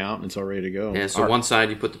everything out, and it's all ready to go. Yeah, so one side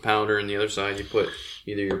you put the powder, and the other side you put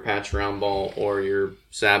either your patch round ball or your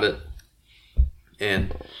sabot.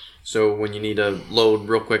 And so when you need to load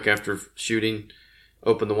real quick after shooting,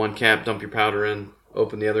 open the one cap, dump your powder in,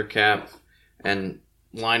 open the other cap, and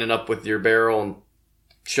line it up with your barrel and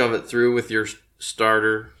shove it through with your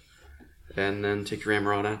starter, and then take your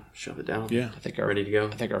ramrod out, shove it down. Yeah. I think ready to go.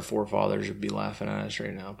 I think our forefathers would be laughing at us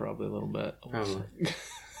right now, probably a little bit. Probably.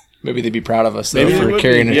 Maybe they'd be proud of us though Maybe for it would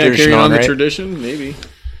carrying be. the tradition carrying on the right? tradition, maybe.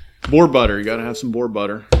 Boar butter, you got to have some boar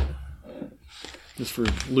butter, just for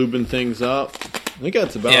lubing things up. I think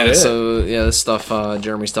that's about it. So this stuff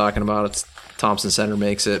Jeremy's talking about, it's Thompson Center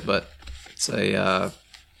makes it, but it's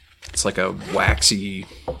like a waxy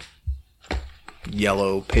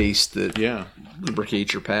yellow paste that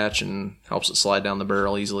lubricates your patch and helps it slide down the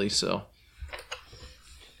barrel easily. So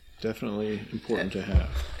definitely important to have.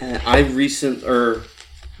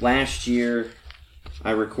 Last year,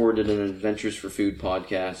 I recorded an Adventures for Food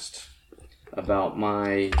podcast about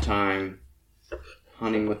my time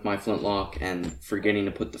hunting with my flintlock and forgetting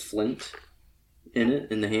to put the flint in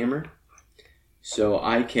it, in the hammer. So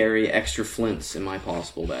I carry extra flints in my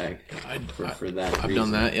Possible bag for that reason. I've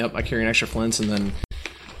done that. Yep, I carry an extra flints, and then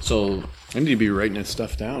so I need to be writing this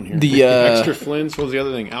stuff down here. The extra flints. What was the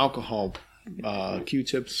other thing? Alcohol,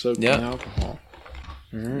 Q-tips soaked in alcohol.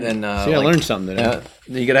 then See, I learned something today.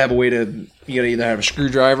 You gotta have a way to. You gotta either have a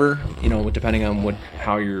screwdriver, depending on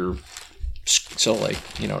how you're. So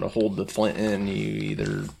to hold the flint in, you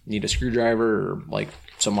either need a screwdriver or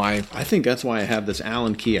I think that's why I have this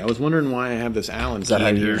Allen key. I was wondering why I have this Allen key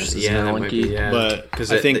in here. Allen key? But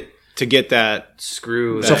I think to get that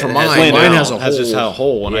screw. So for mine flint has a has hole. just a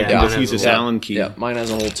hole, and I can just use this Allen key. Yeah, mine has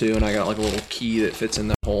a hole too, and I got a little key that fits in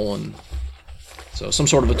the hole, and so some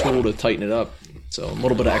sort of a tool to tighten it up. So a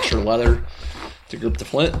little bit of extra leather to grip the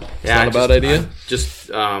flint. It's not a bad idea. Just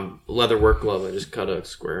leather work glove. I just cut a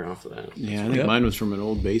square off of that. Yeah, I think mine was from an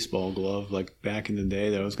old baseball glove, like back in the day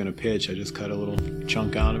that I was going to pitch. I just cut a little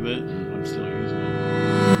chunk out of it, and I'm still using it.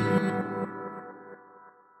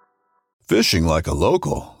 Fishing like a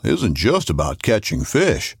local isn't just about catching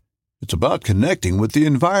fish. It's about connecting with the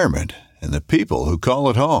environment and the people who call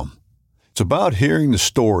it home. It's about hearing the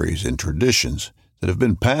stories and traditions that have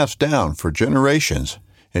been passed down for generations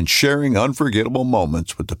and sharing unforgettable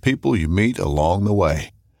moments with the people you meet along the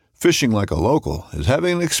way. Fishing like a local is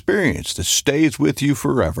having an experience that stays with you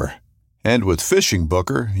forever. And with Fishing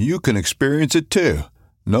Booker, you can experience it too,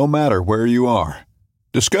 no matter where you are.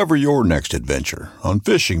 Discover your next adventure on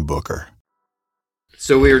Fishing Booker.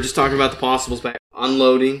 So we were just talking about the Possibles back.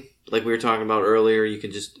 Unloading, like we were talking about earlier, you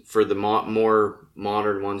can just, for the more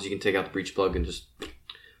modern ones, you can take out the breech plug and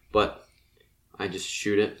but I just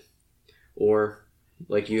shoot it. Or,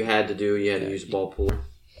 like you had to use a ball puller.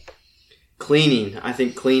 Cleaning. I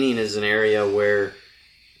think cleaning is an area where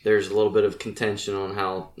there's a little bit of contention on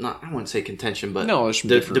how, I wouldn't say contention, but no, there's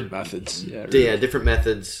different methods. Different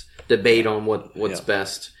methods, debate on what's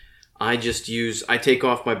best. I take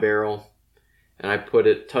off my barrel and I put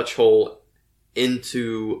it touch hole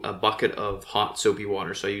into a bucket of hot soapy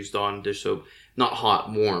water. So I used Dawn dish soap, not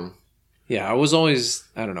hot, warm. Yeah, I was always,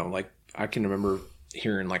 I don't know, like I can remember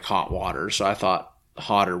hearing like hot water, so I thought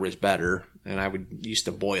hotter was better, and I would used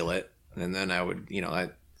to boil it, and then I would,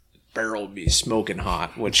 that barrel would be smoking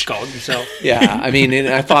hot, which Scald yourself. yeah, I mean, and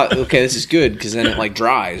I thought, okay, this is good because then it like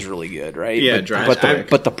dries really good, right? Yeah, but, it dries but quick.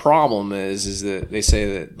 but the problem is that they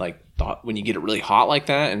say that like when you get it really hot like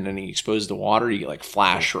that, and then you expose it to water, you get like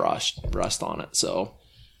flash rust on it. So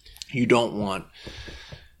you don't want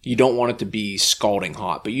it to be scalding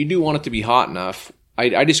hot, but you do want it to be hot enough.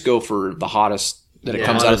 I just go for the hottest that it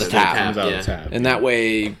comes out of the tap. Comes out of the tap. And that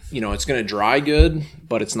way, it's going to dry good,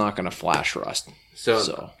 but it's not going to flash rust.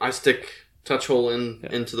 So I stick touch hole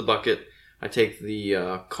into the bucket. I take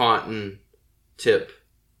the cotton tip,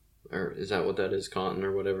 or is that what that is? Cotton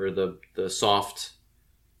or whatever, the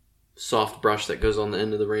soft brush that goes on the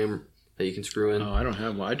end of the ram that you can screw in. Oh, I don't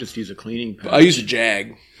have one. I just use a cleaning patch. I use a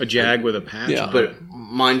Jag. A Jag with a patch on But it.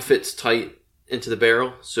 mine fits tight into the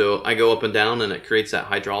barrel, so I go up and down, and it creates that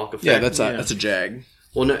hydraulic effect. Yeah, that's a Jag.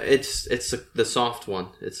 Well, no, it's the soft one.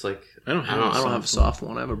 It's like I don't have a soft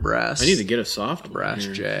one. I have a brass. I need to get a soft brass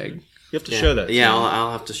one. Jag. You have to show that. Yeah,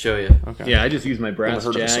 I'll have to show you. Okay. Yeah, I just use my brass Never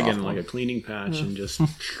heard of a Jag soft and like one. a cleaning patch and just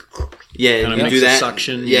Yeah, kind of you makes do the that.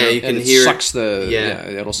 suction. Yeah, you can And it hear sucks it.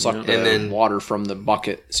 it'll suck the And then- water from the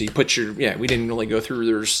bucket. So you put we didn't really go through.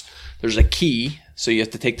 There's a key, so you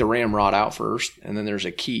have to take the ramrod out first, and then there's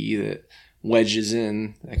a key that wedges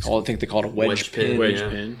in. I think they call it a wedge pin. wedge Yeah.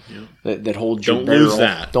 pin. Yeah. That holds Don't your barrel. lose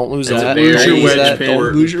that. Don't lose That's that. a very Don't lose wedge that. pin.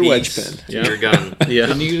 Don't lose your wedge Piece pin. to Yeah. your gun. Yeah.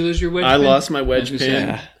 Didn't you lose your wedge I pin? lost my wedge I was pin.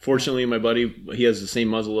 gonna say. Fortunately, my buddy, he has the same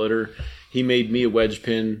muzzle loader. He made me a wedge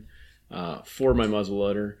pin for my muzzle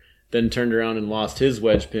loader. Then turned around and lost his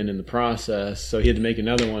wedge pin in the process. So he had to make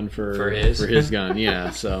another one for his gun. Yeah,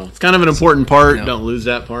 so it's kind of an important part. Yeah. Don't lose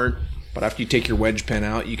that part. But after you take your wedge pin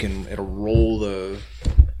out, it'll roll the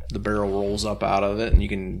barrel rolls up out of it, and you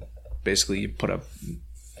can basically put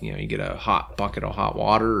you get a hot bucket of hot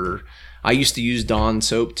water. Or I used to use Dawn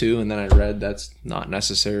soap too, and then I read that's not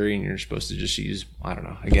necessary, and you're supposed to just use, I don't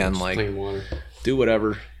know, again, like Clean water. do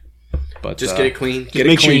whatever. But Just get it clean.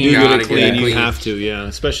 Make sure you do Gotta get it clean. You clean. have to, yeah.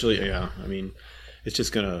 Especially, I mean, it's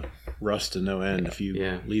just gonna rust to no end if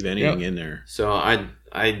you leave anything in there. So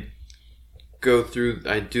I go through.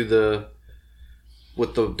 I do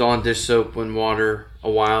with the Dawn dish soap and water a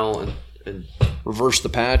while and reverse the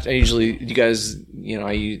patch. I usually, you guys,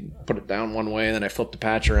 I put it down one way, and then I flip the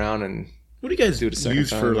patch around, and What do you guys Do it a second use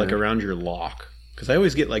for time, like or- around your lock? Because I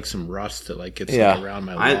always get like some rust that like gets Yeah. like, around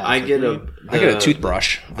my lock. I get I get a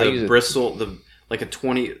toothbrush. I use the it. bristle, like a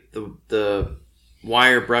 20, the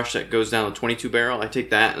wire brush that goes down the 22 barrel. I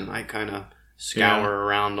take that and I kind of scour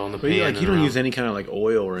around on the But pan. you and don't around. use any kind of like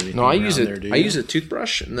oil or anything. No, I around use there, it. do you? I use a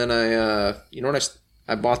toothbrush, and then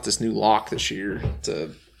I bought this new lock this year.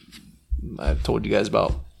 I told you guys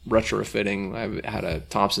about retrofitting. I had a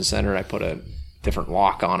Thompson Center. I put a different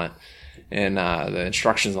lock on it, and the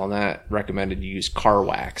instructions on that recommended you use car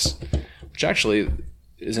wax, which actually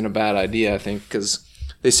isn't a bad idea, I think, because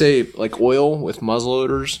they say like oil with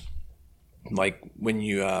muzzleloaders, like when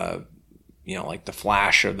you like the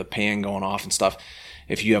flash of the pan going off and stuff,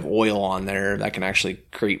 if you have oil on there, that can actually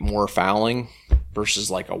create more fouling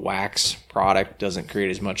versus like a wax product doesn't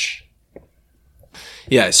create as much.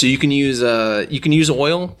 Yeah, so you can use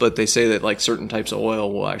oil, but they say that like certain types of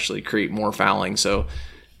oil will actually create more fouling. So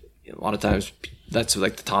a lot of times that's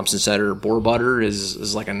like the Thompson Center boar butter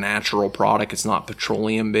is like a natural product. It's not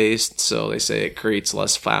petroleum based, so they say it creates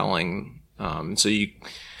less fouling. So you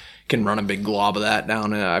can run a big glob of that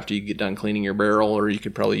down after you get done cleaning your barrel, or you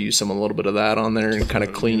could probably use a little bit of that on there and kind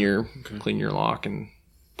of clean your lock and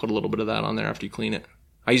put a little bit of that on there after you clean it.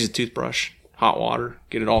 I use a toothbrush, hot water,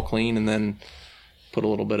 get it all clean, and then put a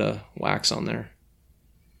little bit of wax on there.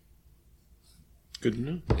 Good to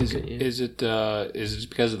know. Is it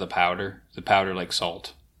because of the powder? The powder like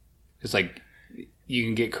salt? It's like you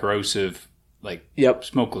can get corrosive, like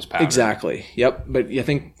smokeless powder. Exactly. Yep. But I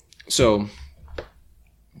think so.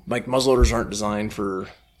 Like muzzleloaders aren't designed for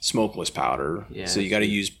smokeless powder, so you got to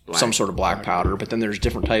use some sort of black powder. But then there's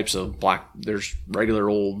different types of black. There's regular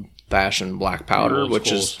old-fashioned black powder, Old which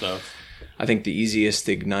school is stuff. I think the easiest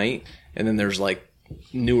to ignite. And then there's like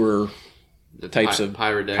newer types of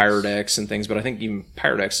Pyrodex and things, but I think even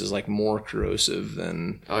Pyrodex is like more corrosive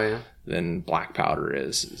than black powder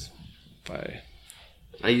is.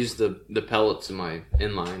 I use the pellets in my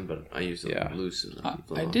inline, but I use them loose.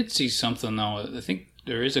 I did see something though. I think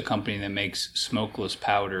there is a company that makes smokeless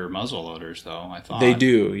powder muzzle loaders, though. I thought they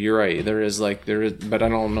do. You're right. There is, but I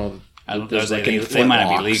don't know. They might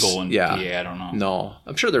not be legal in PA. I don't know. No,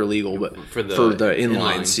 I'm sure they're legal, but for the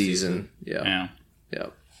inline season. Yeah.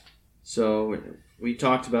 So we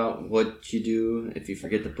talked about what you do if you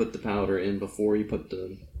forget to put the powder in before you put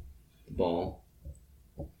the ball.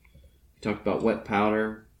 We talked about wet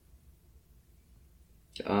powder.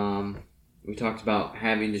 We talked about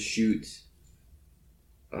having to shoot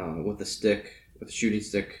with a shooting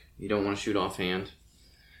stick. You don't want to shoot offhand.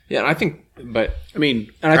 Yeah, and I think, but I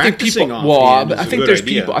mean, and I think people. Well, I think there's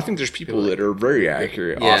people. I think there's people that are very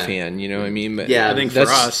accurate offhand. You know what I mean? But I think for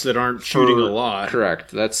us that aren't shooting a lot,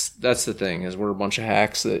 correct. That's the thing is we're a bunch of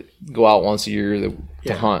hacks that go out once a year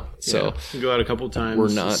to hunt. So we go out a couple times. We're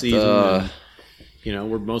not. A season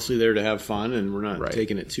and, we're mostly there to have fun, and we're not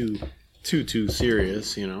taking it too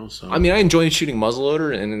serious. So I mean, I enjoy shooting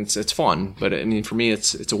muzzleloader, and it's fun. But I mean, for me,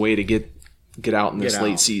 it's a way to get out in this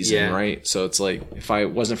late season, right? So it's like if I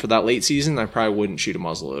wasn't for that late season, I probably wouldn't shoot a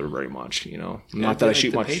muzzleloader very much. Not that I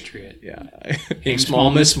shoot much. Patriot. Yeah, aim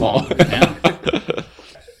small, miss small.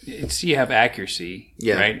 It's you have accuracy,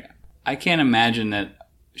 right? I can't imagine that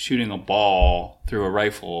shooting a ball through a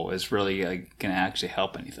rifle is really going to actually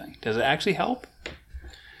help anything. Does it actually help?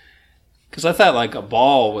 Because I thought like a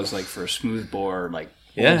ball was like for a smoothbore, like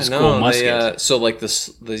old school muskets. So like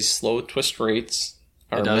these slow twist rates.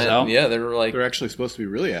 It does help? Yeah, they're actually supposed to be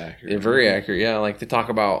really accurate. They're very accurate. Yeah, like they talk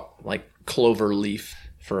about like clover leaf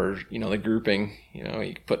for the grouping.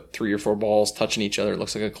 You put 3 or 4 balls touching each other. It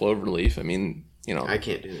looks like a clover leaf. I mean, I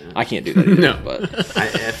can't do that. I can't do that either. No, but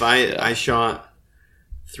I shot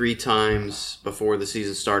 3 times before the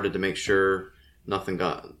season started to make sure nothing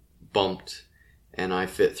got bumped, and I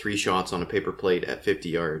fit 3 shots on a paper plate at 50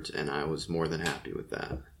 yards, and I was more than happy with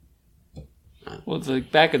that. Well, it's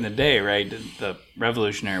like back in the day, right? The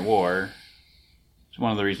Revolutionary War. It's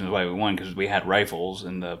one of the reasons why we won because we had rifles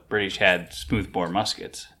and the British had smoothbore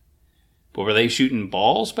muskets. But were they shooting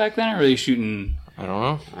balls back then, or were they shooting? I don't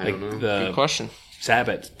know. I don't know. Good question.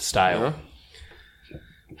 Sabot style.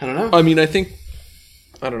 I don't know. I mean, I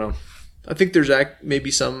don't know. I think there's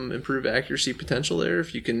maybe some improved accuracy potential there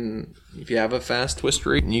if you have a fast twist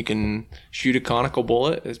rate and you can shoot a conical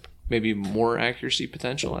bullet. It's maybe more accuracy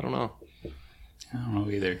potential. I don't know. I don't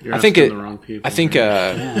know either. You're asking the wrong people. I think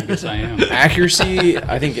yeah, I guess I am. accuracy.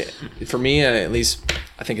 I think for me at least,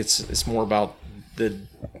 I think it's more about the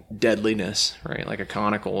deadliness, right? Like a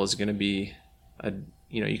conical is going to be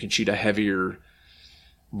you can shoot a heavier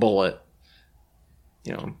bullet.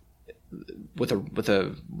 With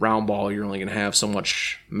a round ball, you're only going to have so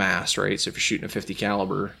much mass, right? So if you're shooting a 50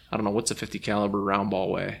 caliber, I don't know what's a 50 caliber round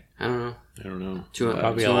ball weigh. I don't know.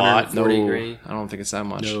 Probably a lot. No, I don't think it's that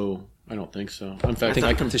much. No, I don't think so. In fact,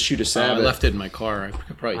 I come to shoot a I Sabot. left it in my car. I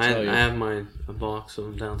could probably tell you. I have a box of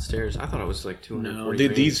them downstairs. I thought it was like 240.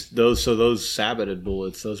 No, those Saboted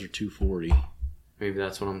bullets, those are 240. Maybe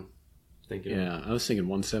that's what I'm thinking. Yeah, I was thinking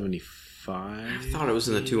 175. I thought it was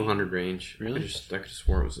in the 200 range. Really? I could have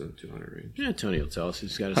swore it was in the 200 range. Yeah, Tony will tell us.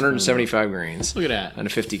 He's got 175 grains. Look at that. And a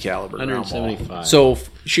 50 caliber round ball. 175. So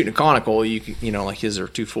shooting a conical, you can, like his are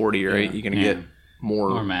 240, right? You're going to get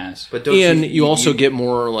more mass. But you also get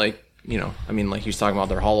more like, like he was talking about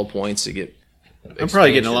their hollow points to get. I'm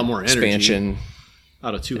probably getting a lot more energy expansion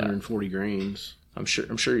out of 240 grains. I'm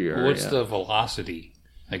sure you are. What's the velocity?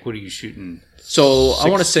 Like, what are you shooting? So I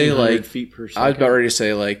want to say like feet per second. I was about ready to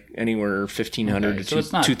say like anywhere 1,500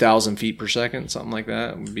 to 2,000 feet per second, something like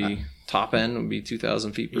that would be top end. Would be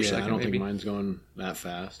 2,000 feet per second. I don't maybe. think mine's going that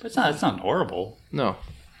fast. But it's not horrible. No,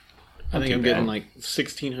 I think I'm getting like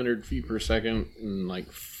 1,600 feet per second and like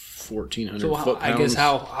 1,400 So foot-pounds. I guess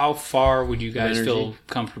how far would you guys feel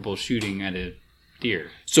comfortable shooting at a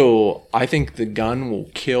deer? So I think the gun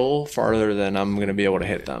will kill farther than I'm going to be able to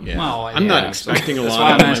hit them. Yeah. Well, I'm not expecting a that's lot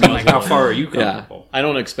why out I'm of asking, my like, how muzzleloader. far are you comfortable? I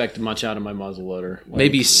don't expect much out of my muzzleloader.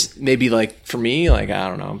 Maybe like for me, like I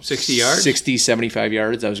don't know, 60 yards? 60, 75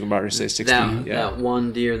 yards. I was about to say 60. That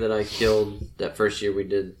one deer that I killed that first year we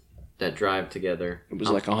did that drive together. It was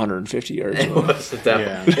like 150 yards. It was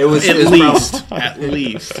Yeah. It was At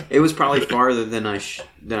least. It was probably farther than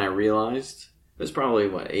I realized. It was probably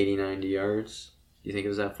 80, 90 yards. Do you think it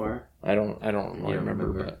was that far? I don't really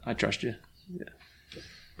remember, but I trust you. Yeah.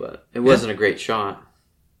 But it wasn't a great shot.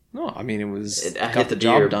 No, I mean it I got hit the the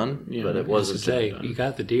deer, job done. Yeah. but it wasn't. You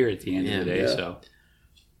got the deer at the end of the day, Yeah. so.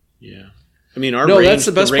 Yeah. I mean, our No, range, that's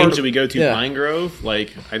the best range part that we go to, yeah. Pine Grove,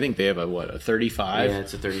 like, I think they have a 35. Yeah,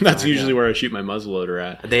 it's a 35. That's usually where I shoot my muzzleloader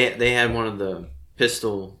at. They had one of the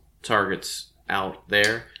pistol targets out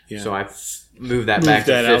there, Yeah. so I moved that back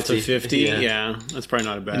to 50. out to 50. Yeah. That's probably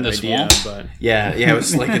not a bad In the idea, swamp? but Yeah, it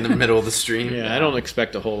was like in the middle of the stream. yeah, I don't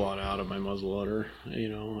expect a whole lot out of my muzzleloader.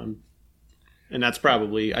 And that's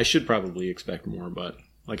probably, I should probably expect more, but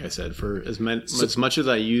like I said, for as much as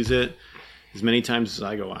I use it, as many times as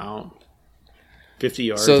I go out, 50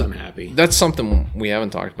 yards, So I'm happy. That's something we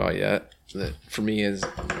haven't talked about yet. That for me is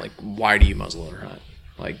like, why do you muzzleloader hunt?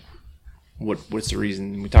 Like, what's the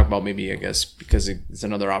reason? We talk about maybe, I guess, because it's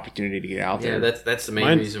another opportunity to get out there. Yeah, that's the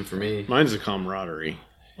main reason for me. Mine's the camaraderie.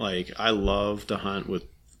 Like, I love to hunt with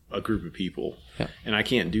a group of people, and I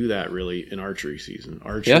can't do that really in archery season.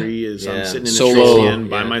 Archery is I'm sitting in a solo tree stand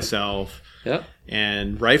by myself. Yeah.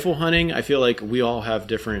 And rifle hunting, I feel like we all have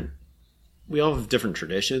different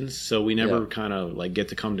traditions, so we never kind of like get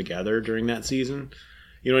to come together during that season.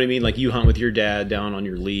 You know what I mean? Like, you hunt with your dad down on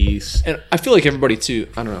your lease, And I feel like everybody too,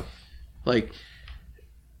 I don't know, like,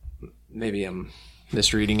 maybe I'm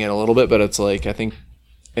misreading it a little bit, but it's like, I think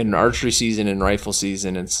in archery season and rifle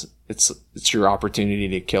season, it's your opportunity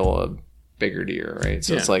to kill a bigger deer, right?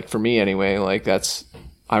 So it's like, for me anyway, like that's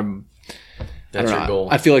your goal.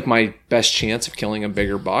 I feel like my best chance of killing a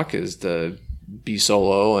bigger buck is to be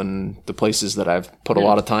solo, and the places that I've put a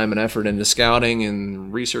lot of time and effort into scouting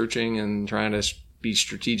and researching and trying to be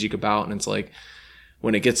strategic about. And it's like,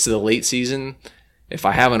 when it gets to the late season, if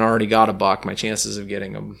I haven't already got a buck, my chances of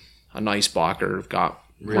getting a nice buck are got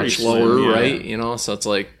much lower, right? You know, so it's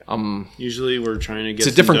like usually we're trying to get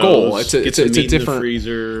it's a different goal. It's a different in the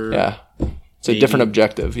freezer. Yeah, it's a different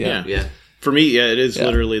objective. Yeah. For me, it is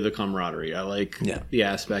literally the camaraderie. I like the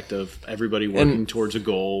aspect of everybody working towards a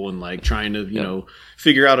goal and like trying to, you know,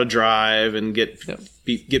 figure out a drive and get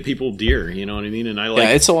people deer. You know what I mean? And I like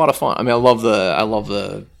it's a lot of fun. I mean, I love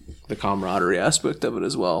the camaraderie aspect of it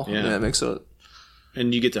as well. Yeah, it makes it.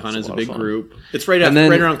 And you get to hunt as a big group. It's right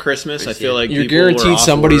around Christmas. I feel like you're people guaranteed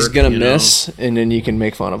somebody's work, gonna miss, and then you can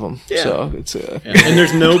make fun of them. Yeah. So it's and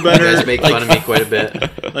there's no better. You guys make fun of me quite a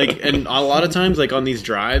bit. Like, and a lot of times, like on these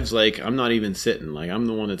drives, like I'm not even sitting. Like I'm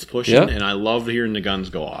the one that's pushing, and I love hearing the guns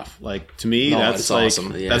go off. Like to me, that's like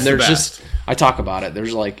awesome. Yeah. That's and there's just I talk about it.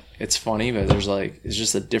 There's like it's funny, but there's like it's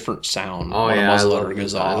just a different sound when a muzzleloader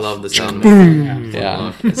goes off. I love the sound.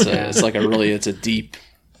 Yeah, it's like it's a deep.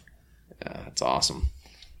 Yeah, it's awesome.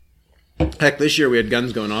 Heck, this year we had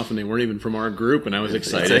guns going off and they weren't even from our group, and I was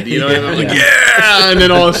excited. You know, I was like, yeah! And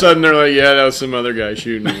then all of a sudden they're like, yeah, that was some other guy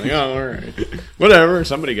shooting. I'm like, oh, all right. Whatever,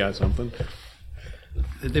 somebody got something.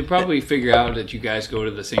 They probably figure out that you guys go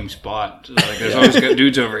to the same spot. So like, there's always got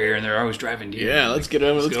dudes over here and they're always driving deer. Yeah, let's get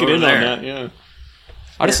in on that, yeah.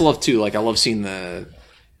 I just love, too, like, I love seeing the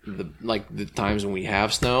times when we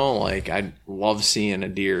have snow. Like, I love seeing a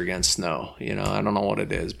deer against snow. You know, I don't know what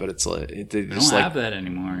it is, but it's like they don't have that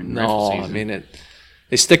anymore in rifle season. I mean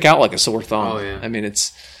they stick out like a sore thumb. Oh yeah. I mean,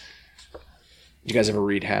 it's. You guys ever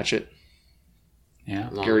read Hatchet? Yeah,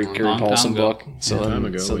 Gary Paulson book. So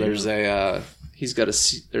there's a he's got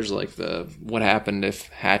there's like the what happened if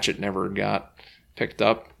Hatchet never got picked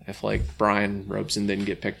up, if like Brian Robeson didn't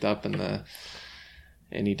get picked up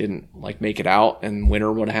and he didn't like make it out, and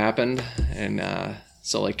winter would have happened. And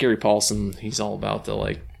so like Gary Paulson, he's all about the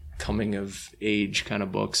like coming of age kind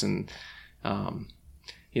of books, and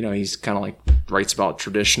you know, he's kind of like writes about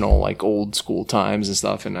traditional like old school times and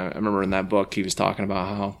stuff. And I remember in that book he was talking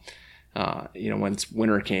about how you know, when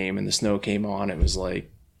winter came and the snow came on, it was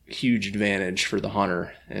like huge advantage for the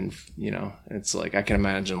hunter. And you know, it's like I can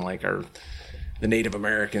imagine like the Native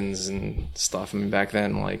Americans and stuff. I mean, back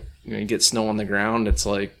then, like, you know, you get snow on the ground, it's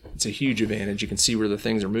like, it's a huge advantage. You can see where the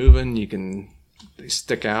things are moving. They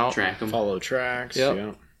stick out. Track them. Follow tracks. Yep.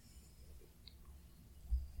 Yeah.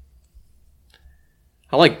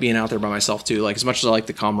 I like being out there by myself too. Like, as much as I like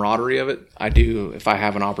the camaraderie of it, I do, if I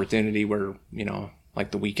have an opportunity where, you know, like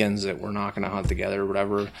the weekends that we're not going to hunt together or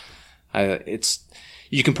whatever,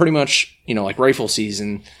 you can pretty much, you know, like rifle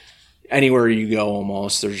season, anywhere you go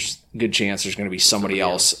almost, there's a good chance there's going to be somebody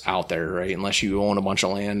else out there, right? Unless you own a bunch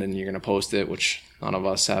of land and you're going to post it, which none of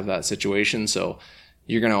us have that situation. So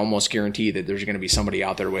you're going to almost guarantee that there's going to be somebody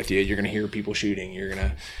out there with you. You're going to hear people shooting.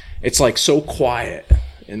 It's like so quiet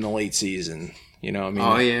in the late season. You know, I mean,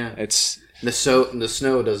 oh yeah, it's the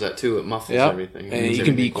snow does that too. It muffles everything. And you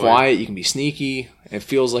can be quiet. You can be sneaky. It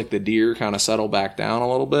feels like the deer kind of settle back down a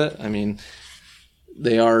little bit. I mean,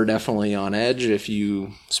 they are definitely on edge. If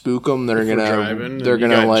you spook them, they're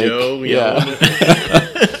gonna like, Joe, yeah.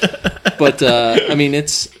 But I mean,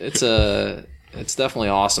 it's definitely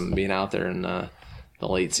awesome being out there in the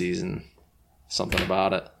late season. Something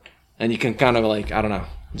about it, and you can kind of like, I don't know,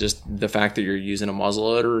 just the fact that you're using a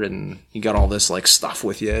muzzleloader and you got all this like stuff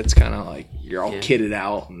with you. It's kind of like you're all kitted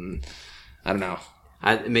out, and I don't know.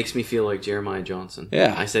 It makes me feel like Jeremiah Johnson.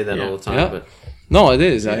 Yeah, I say that all the time, but. No, it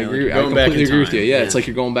is. I agree. I completely agree with you. Yeah, it's like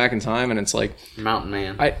you're going back in time, and it's like mountain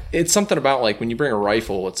man. It's something about like when you bring a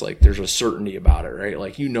rifle, it's like there's a certainty about it, right?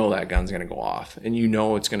 Like you know that gun's gonna go off, and you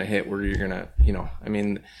know it's gonna hit where you're gonna, you know. I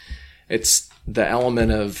mean, it's the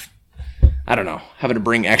element of I don't know, having to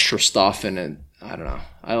bring extra stuff and it, I don't know.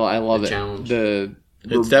 I love it. Challenge.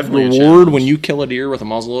 It's definitely a reward challenge. when you kill a deer with a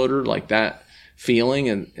muzzleloader, like that feeling,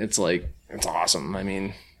 and it's awesome. I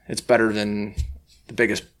mean, it's better than the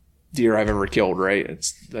biggest deer I've ever killed, right?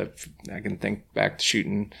 It's that I can think back to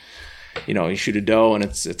shooting, you shoot a doe and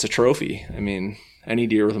it's a trophy. I mean, any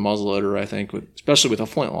deer with a muzzleloader, I think, especially with a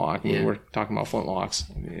flintlock. I mean, we're talking about flintlocks.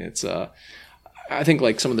 I mean, it's I think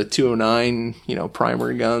like some of the 209,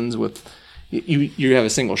 primary guns with you have a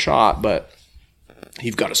single shot, but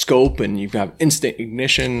you've got a scope and you've got instant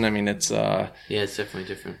ignition. I mean, it's it's definitely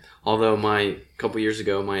different. Although a couple years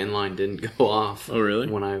ago, my inline didn't go off. Oh, really?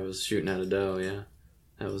 When I was shooting at a doe, yeah,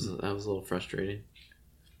 that was a little frustrating.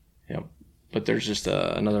 Yep. But there's just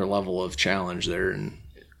another level of challenge there, and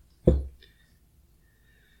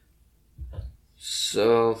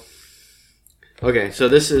so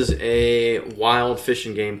this is a wild fish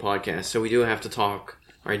and game podcast. So we do have to talk,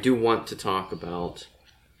 or I do want to talk about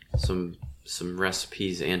some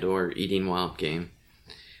recipes and or eating wild game.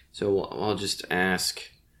 So I'll just ask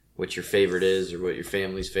what your favorite is or what your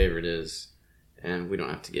family's favorite is, and we don't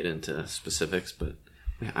have to get into specifics, but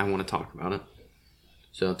I want to talk about it.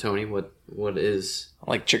 So Tony, what is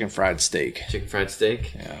I like chicken fried steak? chicken fried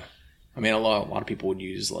steak? Yeah. I mean, a lot of people would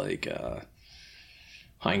use like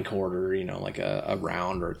hind quarter, like a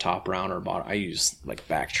round or a top round or bottom. I use like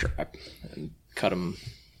back strap and cut them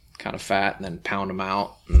kind of fat and then pound them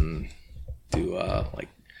out and do like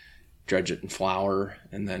dredge it in flour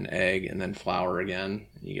and then egg and then flour again.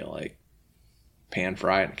 You get like pan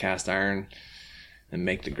fry it in cast iron and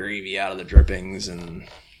make the gravy out of the drippings and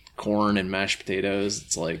corn and mashed potatoes.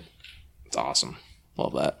 It's awesome.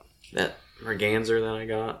 Love that. That merganser that I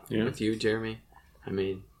got with you, Jeremy. I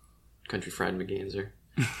made country fried merganser.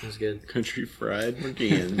 It was good. Country fried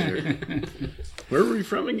merganser. Where were we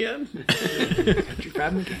from again? Country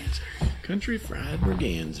fried merganser. Country fried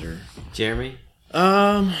merganser. Jeremy?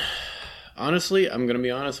 Honestly, I'm going to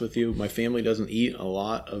be honest with you. My family doesn't eat a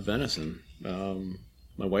lot of venison.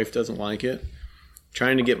 My wife doesn't like it.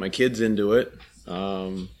 Trying to get my kids into it.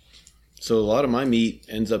 So a lot of my meat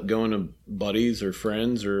ends up going to buddies or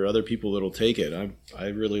friends or other people that'll take it. I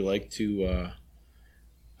really like to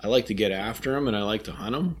get after them and I like to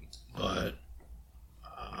hunt them, but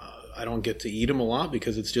I don't get to eat them a lot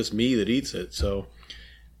because it's just me that eats it. So,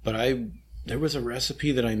 but there was a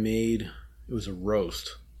recipe that I made. It was a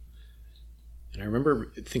roast. And I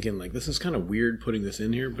remember thinking, like, this is kind of weird putting this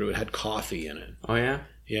in here, but it had coffee in it. Oh, yeah?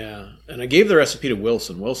 Yeah. And I gave the recipe to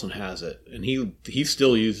Wilson. Wilson has it. And he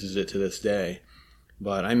still uses it to this day.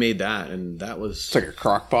 But I made that, and that was... It's like a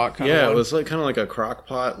crock pot kind of Yeah, one? it was like kind of like a crock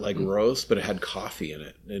pot, like roast, but it had coffee in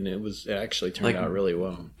it. And it actually turned out really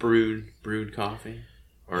well. Brewed coffee?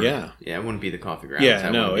 Or, yeah. Yeah, it wouldn't be the coffee grounds. Yeah,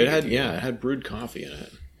 no, it had brewed coffee in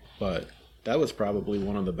it. But... that was probably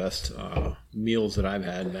one of the best meals that I've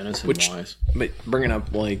had, venison-wise. But bringing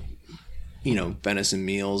up, like, venison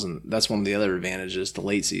meals, and that's one of the other advantages to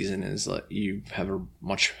late season is that you have a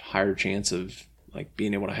much higher chance of, like,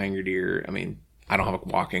 being able to hang your deer. I mean, I don't have a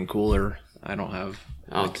walk-in cooler. I don't have...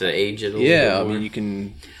 to age it a little bit Yeah, I more. mean, you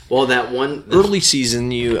can... Well, that one... Early season,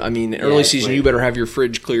 you better have your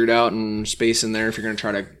fridge cleared out and space in there if you're going to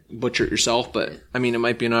try to butcher it yourself. But, I mean, it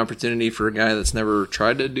might be an opportunity for a guy that's never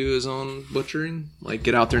tried to do his own butchering. Like,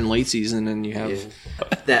 get out there in late season and you have... Yeah.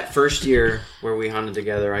 That first year where we hunted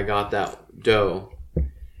together, I got that doe.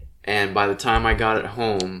 And by the time I got it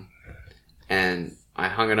home, and I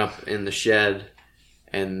hung it up in the shed,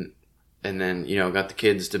 and then, got the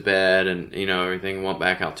kids to bed and, everything, went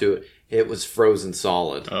back out to it. It was frozen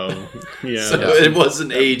solid. Oh, yeah. So it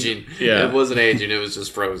wasn't aging. Yeah. It wasn't aging. It was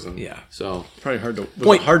just frozen. Yeah. So Probably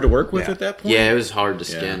hard to work with at that point? yeah, it was hard to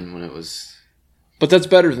skin when it was... But that's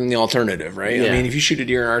better than the alternative, right? Yeah. I mean, if you shoot a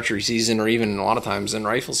deer in archery season or even a lot of times in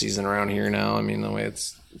rifle season around here now, I mean, the way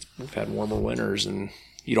we've had warmer winters and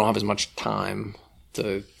you don't have as much time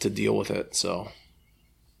to deal with it, So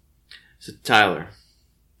Tyler,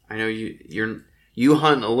 I know you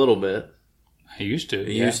hunt a little bit. I used to.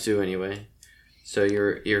 You used to anyway. So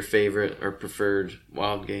your favorite or preferred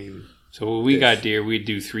wild game? So when we got deer, we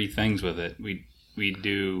do three things with it. We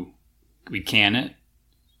can it,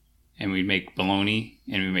 and we make bologna,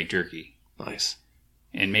 and we make jerky. Nice.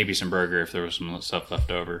 And maybe some burger if there was some stuff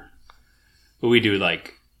left over. But we do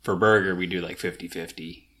for burger, we do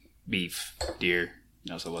 50-50 beef, deer.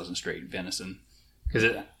 So it wasn't straight venison.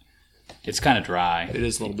 Because it's kind of dry. It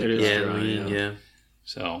is a little bit dry. Yeah.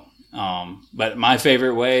 So, but my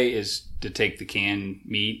favorite way is to take the canned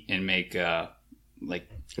meat and make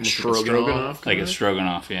stroganoff. Like a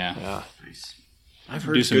stroganoff, yeah. Yeah. Nice. I've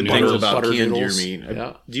heard Do some good things noodles, about butter canned deer noodles. meat.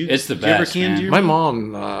 Yeah. It's the do you ever best, can man. deer My meat?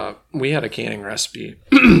 mom, we had a canning recipe,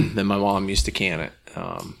 and my mom used to can it.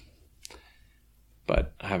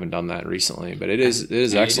 But I haven't done that recently. But it is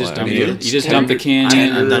excellent. You just dump the can I've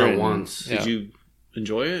in. done it and- once. Yeah. Did you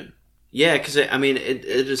enjoy it? Yeah, because it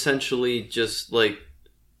essentially just like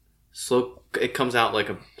slow. It comes out like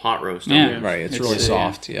a pot roast. Yeah. Right, it's really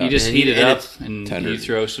soft. Yeah, You just And heat you- it and up it's and tender. you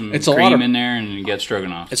throw some It's a lot cream of- in there and you get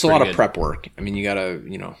stroganoff. it's a lot of pretty good. prep work. I mean, you gotta,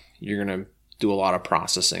 you're gonna do a lot of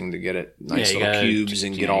processing to get it nice you little gotta- cubes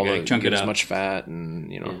and yeah, get you all gotta the chunk get it as up. much fat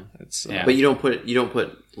and it's Yeah. But you don't put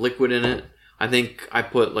liquid in it. I think I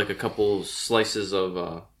put like a couple slices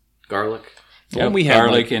of garlic the one we had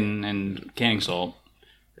garlic and canning salt.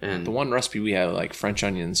 and the one recipe we had like French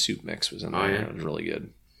onion soup mix was in there. Oh, yeah? It was really good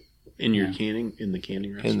In your canning, in the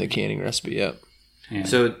canning recipe? in the canning recipe. Yeah. Yeah.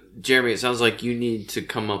 So, Jeremy, it sounds like you need to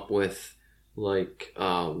come up with like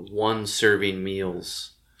 1 serving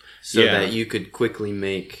meals so Yeah. that you could quickly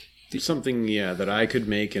make. Something, that I could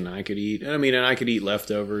make and I could eat. I mean, and I could eat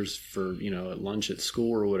leftovers for, at lunch at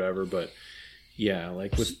school or whatever. But yeah,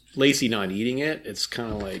 like with Lacey not eating it, it's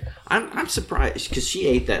kind of like, I'm surprised because she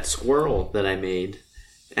ate that squirrel that I made,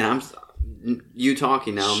 and you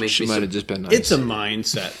talking now makes She me. might have just been nice. it's a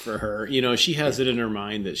mindset for her. She has it in her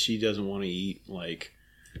mind that she doesn't want to eat like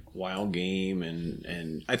wild game.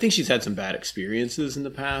 And I think she's had some bad experiences in the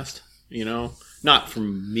past, not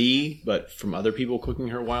from me, but from other people cooking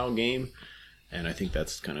her wild game. And I think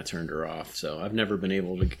that's kind of turned her off. So I've never been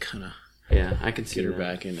able to kind of Yeah, I can see get her that.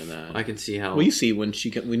 back into that. I can see how. Well, you see when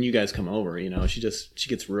you guys come over, she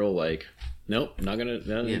gets real like, nope, not gonna,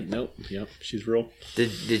 nope, yep, she's real.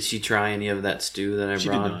 Did she try any of that stew that I She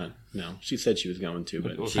brought? did not. No, she said she was going to,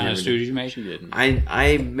 but What she kind of never stew did. did you make? She didn't.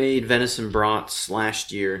 I made venison brats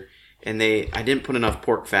last year, and I didn't put enough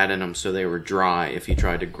pork fat in them, so they were dry if you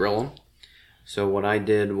tried to grill them. So what I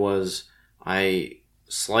did was I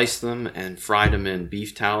sliced them and fried them in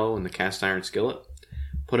beef tallow in the cast iron skillet.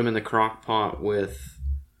 Put them in the crock pot with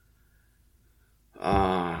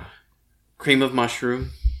cream of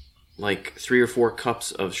mushroom, like 3 or 4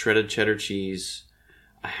 cups of shredded cheddar cheese,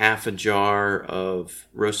 a half a jar of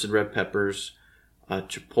roasted red peppers, a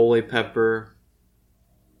chipotle pepper.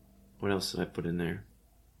 What else did I put in there?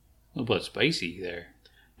 A little bit spicy there.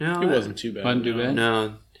 No, It wasn't too bad. Wasn't too bad?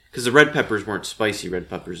 No, because the red peppers weren't spicy red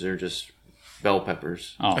peppers. They're just bell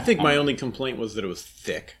peppers. Oh, I think my only complaint was that it was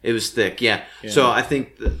thick. It was thick, yeah. So I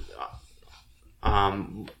think that,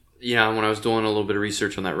 when I was doing a little bit of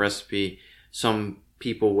research on that recipe, some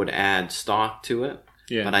people would add stock to it,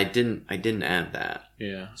 Yeah, but I didn't add that.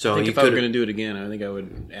 yeah. So I think you if I were could going to do it again, I think I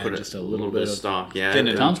would add put just a little bit of stock. Yeah, thin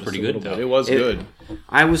it sounds out pretty just a good, little bit. though. It was good.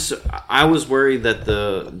 I was worried that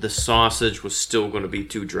the sausage was still going to be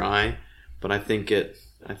too dry, but I think it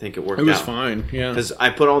worked It was out. fine. Yeah, Because I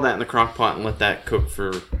put all that in the crock pot and let that cook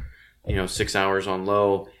for 6 hours on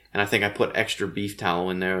low, and I think I put extra beef tallow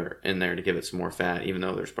in there to give it some more fat, even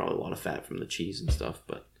though there's probably a lot of fat from the cheese and stuff,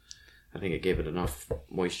 but I think it gave it enough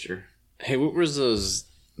moisture. Hey, what was those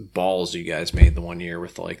balls you guys made the one year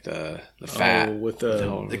with like the fat? Oh, with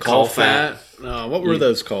the The call call fat. what were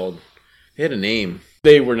those called? They had a name.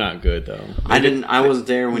 They were not good though. I wasn't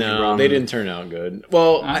there when you No, brought they them. didn't turn out good.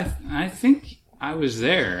 Well, I think I was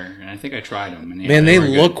there, and I think I tried them. And yeah, Man, they were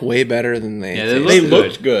good. look way better than they. Yeah, taste. they they looked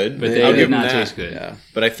looked good, but I'll they give did them not that. taste good. Yeah.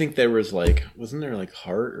 But I think there was wasn't there like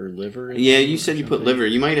heart or liver? In Yeah, them you or said you put something? liver.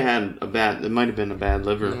 You might have had it might have been a bad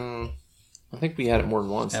liver. I think we had it more than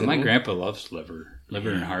once. Yeah, didn't my we? grandpa loves liver and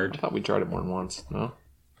I heart. thought we tried it more than once. No.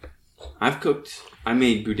 I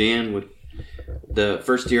made boudin with the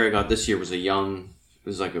first deer I got this year was it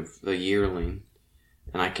was like a yearling,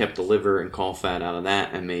 and I kept the liver and caul fat out of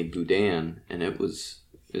that and made boudin, and it was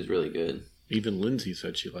really good. Even Lindsay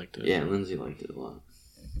said she liked it. Yeah, Lindsay liked it a lot.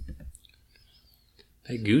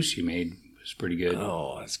 That goose you made was pretty good.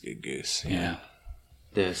 Oh, that's good goose. Yeah.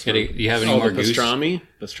 The Do you have any Oh, more the goose? pastrami.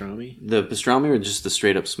 the pastrami or just the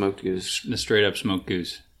straight up smoked goose? The straight up smoked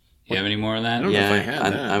goose. You have any more of that? I don't know if I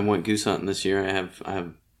had that. I went goose hunting this year. I have.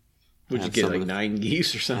 Would you had get some like of the- 9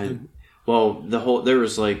 geese or something? Well, there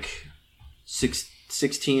was like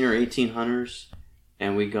 16 or 18 hunters,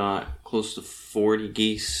 and we got close to 40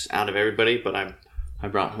 geese out of everybody. But I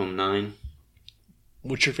brought home 9.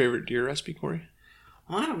 What's your favorite deer recipe, Corey?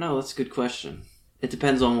 Well, I don't know. That's a good question. It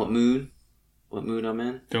depends on what mood I'm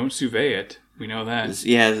in. Don't sous vide it. We know that.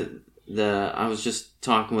 Yeah, I was just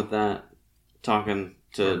talking to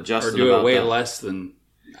Justin Or do about it way that. less than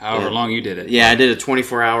however long you did it. Yeah, I did a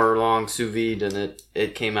 24-hour long sous vide, and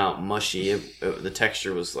it came out mushy. The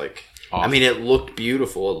texture was like, Off. I mean, it looked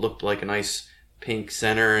beautiful. It looked like a nice pink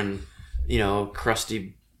center and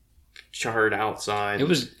crusty charred outside. It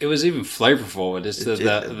was even flavorful. But just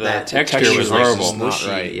the texture was like horrible. smushy. Not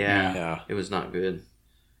right. Yeah. It was not good.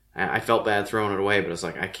 I felt bad throwing it away, but I was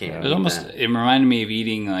like, I can't. It was almost. It reminded me of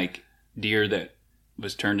eating like deer that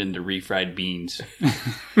was turned into refried beans.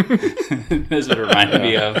 That's what it reminded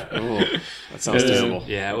me of. Ooh, that sounds terrible.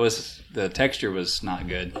 Yeah, it was. The texture was not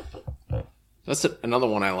good. That's another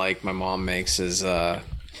one I like. My mom makes is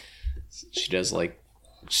she does like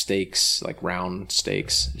steaks, like round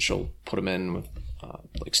steaks. And she'll put them in with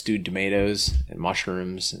like stewed tomatoes and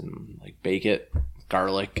mushrooms and like bake it,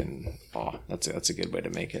 garlic, and that's a good way to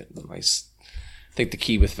make it. Nice. I think the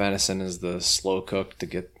key with venison is the slow cook to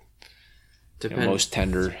get most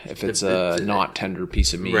tender. If it's a not tender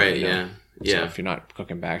piece of meat, right? Yeah. So if you're not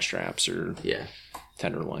cooking back straps or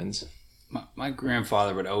tenderloins. My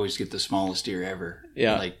grandfather would always get the smallest deer ever.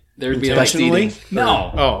 Yeah, like there'd be like no.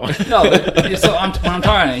 Oh, no. So when I'm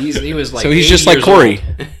talking, he was like. So he's just like Corey.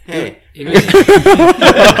 Hey,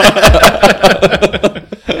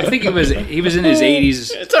 I think he was in his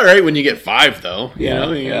 80s. It's all right when you get 5, though.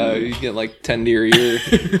 You get like 10 deer a year.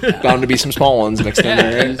 Bound to be some small ones mixed in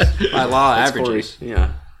there. Right? By law averages. Corey.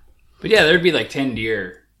 Yeah. But yeah, there'd be like 10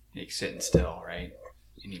 deer like sitting still, right?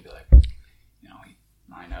 And you'd be like,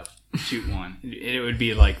 line up, shoot one. It would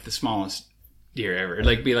be like the smallest deer ever. It'd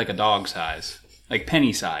like be like a dog size, like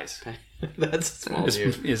penny size. That's small.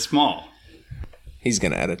 It's small. He's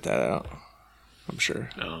gonna edit that out, I'm sure.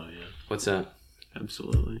 Oh yeah. What's that?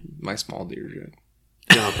 Absolutely. My small deer joke.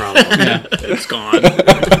 No problem. It's gone.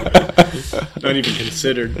 Not even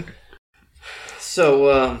considered.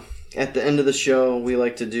 So, at the end of the show, we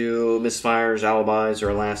like to do misfires, alibis,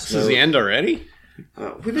 or last This note. is the end already?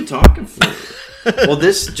 We've been talking for... Well,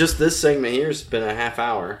 this segment here has been a half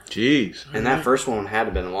hour. Jeez. And that first one had to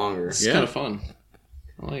have been longer. It's kind of fun.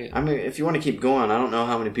 I like it. I mean, if you want to keep going, I don't know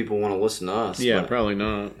how many people want to listen to us. Yeah, but, probably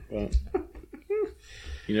not. But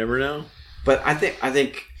you never know. But I think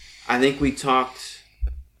we talked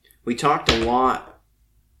a lot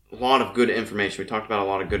of good information. We talked about a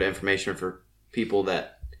lot of good information for people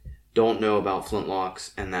that don't know about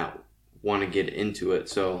flintlocks and that want to get into it.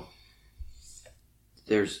 So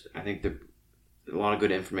I think there's a lot of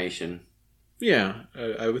good information. Yeah,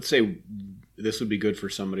 I would say this would be good for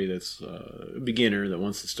somebody that's a beginner that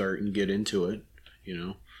wants to start and get into it.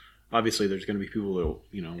 Obviously there's going to be people that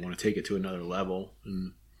want to take it to another level,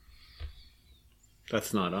 and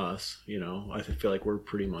that's not us. I feel like we're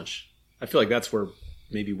pretty much. I feel like that's where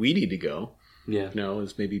maybe we need to go. Yeah,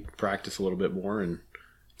 is maybe practice a little bit more and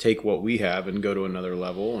take what we have and go to another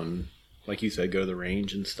level, and like you said, go to the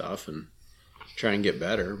range and stuff and try and get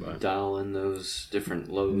better. But dial in those different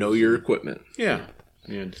loads. Know your equipment. Yeah,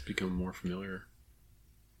 just become more familiar.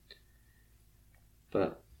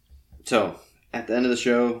 But so at the end of the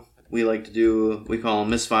show, we call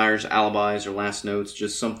them misfires, alibis, or last notes.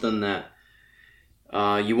 Just something that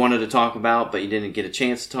you wanted to talk about, but you didn't get a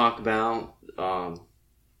chance to talk about.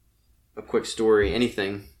 A quick story,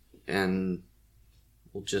 anything, and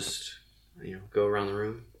we'll just go around the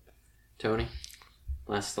room. Tony,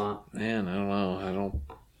 last thought. Man, I don't know.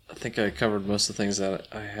 I think I covered most of the things that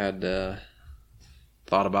I had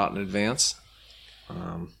thought about in advance.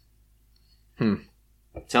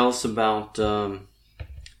 Tell us about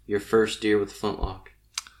your first deer with the flintlock.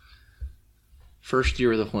 First year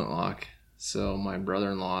with a flintlock. So my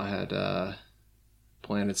brother-in-law had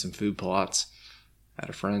planted some food plots at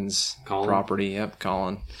a friend's property. Yep,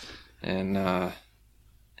 Colin. And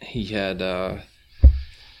he had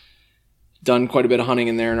done quite a bit of hunting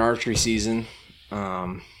in there in archery season.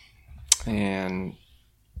 And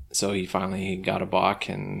so he finally got a buck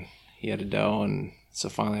and he had a doe. And so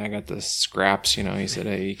finally I got the scraps. He said,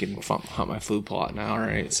 hey, you can hunt my food plot now,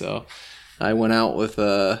 right? So I went out with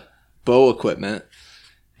bow equipment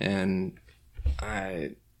and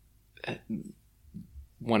I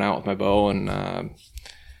went out with my bow and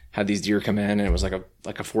had these deer come in, and it was like a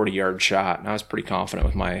 40-yard shot, and I was pretty confident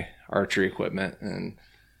with my archery equipment, and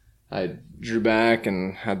I drew back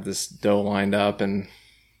and had this doe lined up, and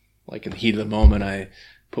like in the heat of the moment I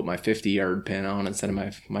put my 50-yard pin on instead of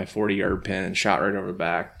my 40-yard pin and shot right over the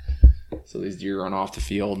back. So these deer run off the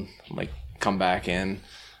field, like come back in.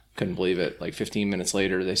 Couldn't believe it. Like 15 minutes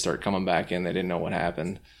later they start coming back in. They didn't know what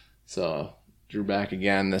happened. So drew back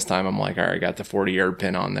again. This time I'm like, all right, I got the 40-yard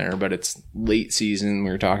pin on there, but it's late season. We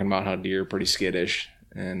were talking about how deer are pretty skittish,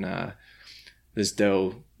 and this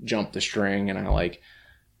doe jumped the string, and I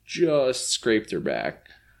just scraped her back.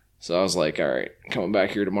 So I was like, all right, coming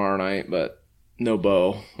back here tomorrow night, but no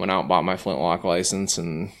bow. Went out and bought my flintlock license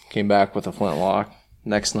and came back with a flintlock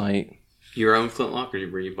next night. Your own flintlock, or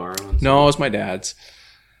were you borrowing? No, it was my dad's.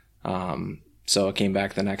 So I came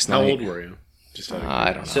back the next How night. old were you?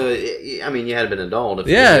 I don't know. So, I mean, you had been an adult. If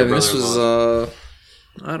Yeah, your this was, brother-in-law-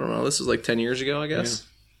 I don't know, this was like 10 years ago, I guess. Yeah.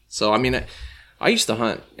 So, I mean, I used to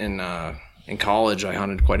hunt in college. I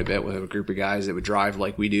hunted quite a bit with a group of guys that would drive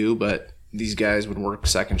like we do, but these guys would work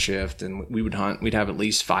second shift, and we would hunt. We'd have at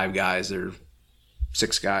least 5 guys or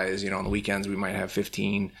 6 guys. On the weekends we might have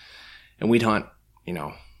 15, and we'd hunt,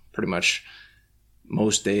 pretty much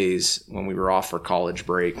most days when we were off for college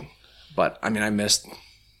break. But, I mean, I missed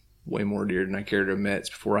way more deer than I care to admit. It's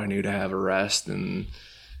before I knew to have a rest and,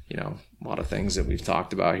 a lot of things that we've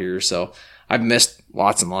talked about here. So I've missed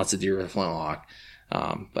lots and lots of deer with a flintlock.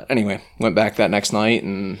 But anyway, went back that next night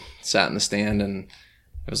and sat in the stand, and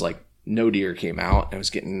it was like no deer came out. It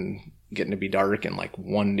was getting to be dark, and like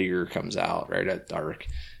one deer comes out right at dark.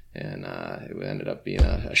 And it ended up being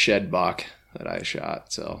a shed buck that I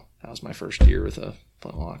shot. So that was my first deer with a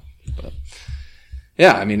flintlock. But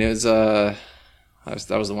yeah, I mean, it was that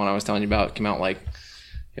was the one I was telling you about. It came out like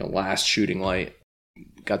last shooting light.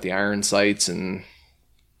 Got the iron sights, and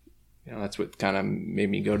that's what kind of made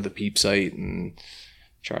me go to the peep sight and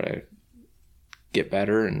try to get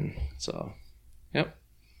better. And so, yep.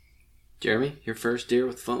 Jeremy, your first deer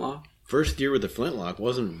with flintlock? First deer with the flintlock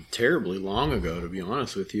wasn't terribly long ago, to be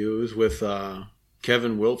honest with you. It was with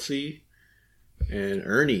Kevin Wiltsey and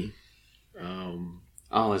Ernie.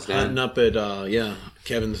 His dad. Hunting up at,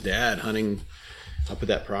 Kevin's dad, hunting up at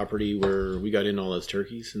that property where we got in all those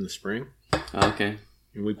turkeys in the spring. Okay.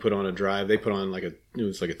 And we put on a drive. They put on it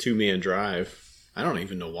was like a 2-man drive. I don't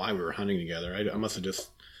even know why we were hunting together. I must have just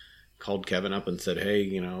called Kevin up and said, hey,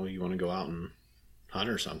 you want to go out and hunt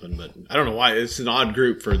or something. But I don't know why. It's an odd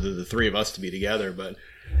group for the 3 of us to be together. But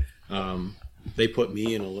they put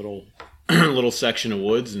me in a little little section of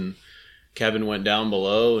woods, and Kevin went down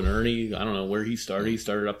below, and Ernie, I don't know where he started. He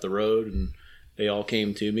started up the road, and they all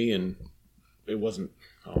came to me, and it wasn't,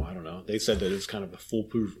 I don't know. They said that it was kind of a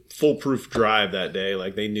foolproof drive that day.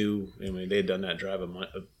 Like they knew, they had done that drive a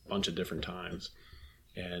bunch of different times.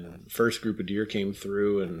 And first group of deer came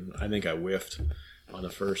through, and I think I whiffed on the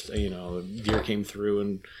first, deer came through,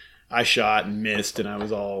 and I shot and missed, and I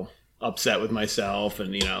was all upset with myself,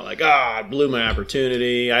 and I blew my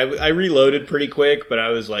opportunity. I reloaded pretty quick, but I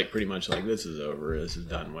was pretty much this is over, this is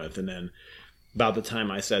done with. And then about the time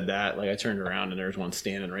I said that, I turned around and there was one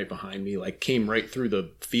standing right behind me, came right through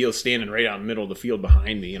the field, standing right out in the middle of the field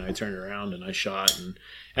behind me, and I turned around and I shot, and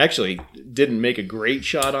actually didn't make a great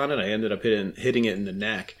shot on it. I ended up hitting it in the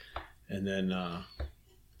neck, and then that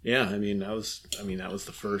was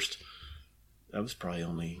the first. That was probably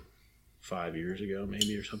only 5 years ago,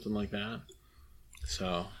 maybe, or something like that.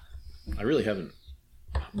 So I really haven't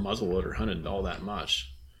muzzleloader hunted all that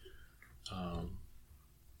much.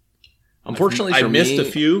 Unfortunately, I missed a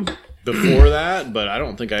few before that, but I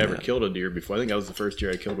don't think I ever killed a deer before. I think that was the first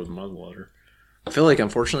deer I killed with a muzzleloader. I feel like,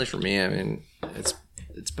 unfortunately for me,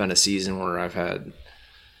 it's been a season where I've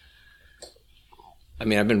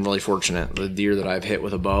been really fortunate. The deer that I've hit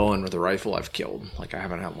with a bow and with a rifle, I've killed. I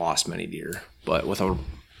haven't lost many deer, but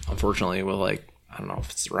unfortunately, with I don't know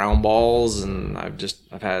if it's round balls, and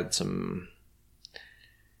I've had some.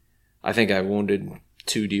 I think I wounded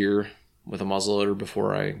 2 deer with a muzzleloader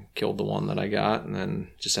before I killed the one that I got, and then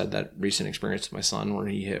just had that recent experience with my son where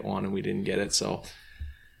he hit one and we didn't get it. So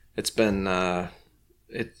it's been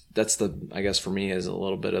that's I guess for me is a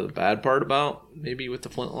little bit of the bad part about maybe with the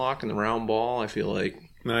flintlock and the round ball. I feel like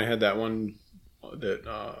I had that one that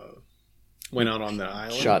went out on the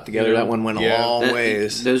island. Shot together. That one went a long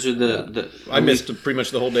ways. Those are I missed pretty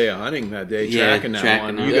much the whole day of hunting that day, tracking that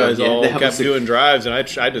one. You guys all kept doing drives, and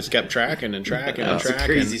I just kept tracking and tracking and tracking. That's a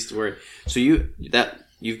crazy story. So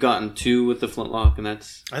you've gotten 2 with the flintlock, and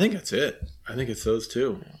that's. I think that's it. I think it's those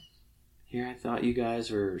 2. Here, I thought you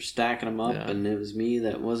guys were stacking them up, and it was me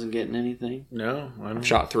that wasn't getting anything. No, I've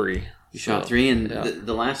shot 3. You shot 3, and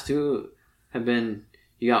the last 2 have been.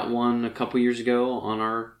 You got one a couple years ago on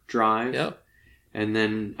our drive. Yep. And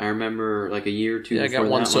then I remember a year or 2 before I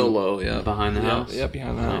got one solo, behind the house. Yeah,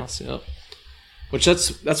 behind the house, yep. Which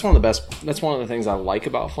that's one of the best, that's one of the things I like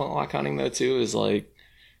about flintlock hunting though too, is I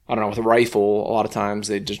don't know, with a rifle, a lot of times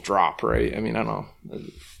they just drop, right? I mean, I don't know.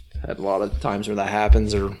 I've had a lot of times where that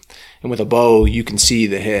happens, and with a bow, you can see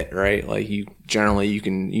the hit, right? You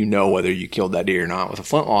know whether you killed that deer or not. With a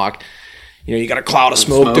flintlock, you got a cloud of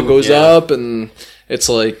smoke that goes up, and it's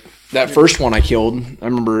that first one I killed, I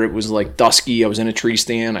remember it was dusky. I was in a tree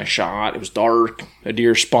stand. I shot. It was dark. A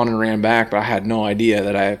deer spun and ran back, but I had no idea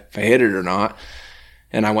that if I hit it or not.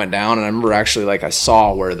 And I went down, and I remember actually I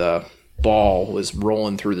saw where the ball was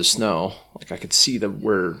rolling through the snow. I could see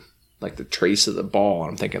the trace of the ball.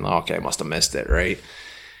 And I'm thinking, okay, I must have missed it, right?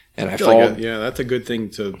 And I followed. That's a good thing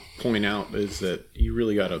to point out is that you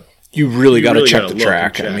really got to. You really got to check the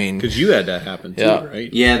track. I mean, because you had that happen too,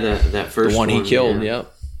 right? Yeah, that first one he killed.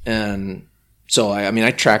 Yep. And so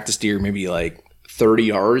I tracked this deer maybe like 30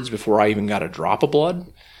 yards before I even got a drop of blood,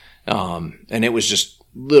 and it was just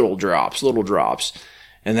little drops,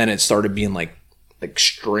 and then it started being like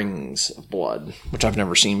strings of blood, which I've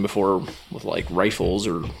never seen before with like rifles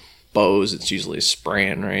or bows. It's usually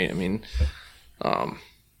spraying, right? I mean,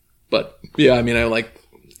 but yeah, I mean, I like.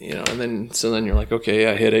 And then you're like, okay,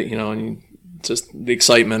 I hit it, and just the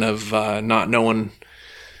excitement of not knowing,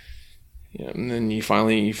 and then you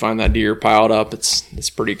find that deer piled up. It's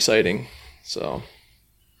pretty exciting. So,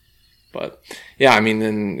 but yeah, I mean,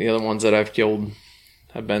 then the other ones that I've killed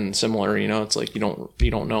have been similar. It's like you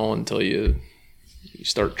don't know until you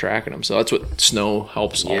start tracking them. So that's what snow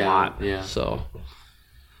helps a lot. Yeah. So,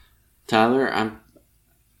 Tyler,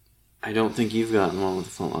 I don't think you've gotten one with a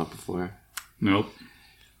flintlock before. Nope.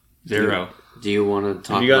 Zero. Do you want to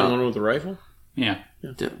talk? Have you gotten one with a rifle? Yeah.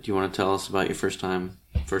 Do you want to tell us about your first one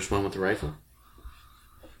with the rifle?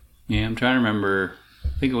 Yeah, I'm trying to remember.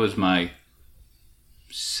 I think it was my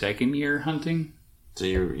second year hunting. So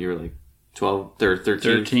you're like 12,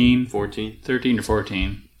 13, 14? 13 to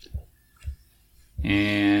 14.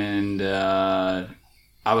 And I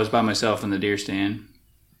was by myself in the deer stand.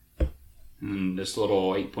 And this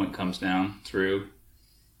little 8-point comes down through.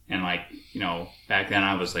 And back then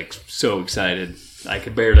I was like so excited. I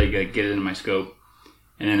could barely get it into my scope.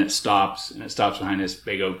 And then it stops behind this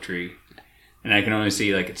big oak tree. And I can only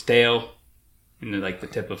see like its tail and like the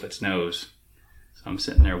tip of its nose. So I'm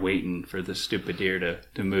sitting there waiting for this stupid deer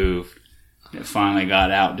to move. And it finally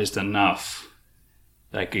got out just enough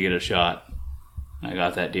that I could get a shot. And I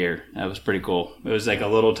got that deer. That was pretty cool. It was like a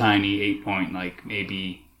little tiny 8-point, like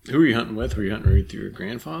maybe. Who were you hunting with? Were you hunting right through your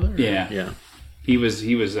grandfather? Yeah. Yeah. He was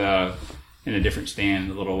in a different stand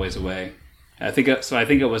a little ways away. I think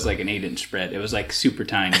it was like an 8-inch spread. It was like super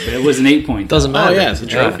tiny, but it was an 8-point. Doesn't matter. Oh yeah, it's a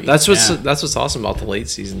trophy. That's what's awesome about the late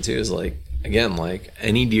season too. Is like again, like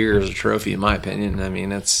any deer is a trophy in my opinion. I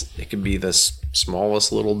mean, it could be the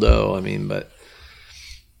smallest little doe. I mean, but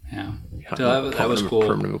yeah, so that was cool.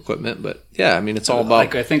 Primitive equipment, but yeah, I mean, it's all about.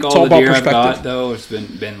 Like I think all the deer I've got though, it's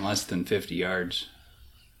been less than 50 yards.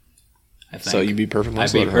 I think. So you'd be perfect.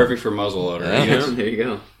 I'd be perfect for muzzleloader. Yeah, there you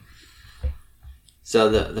go. So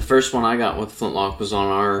the first one I got with flintlock was on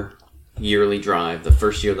our yearly drive, the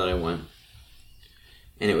first year that I went,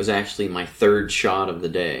 and it was actually my third shot of the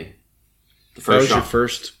day. That was your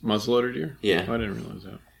first muzzleloader deer? Yeah. Oh, I didn't realize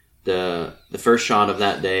that. The first shot of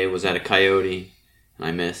that day was at a coyote, and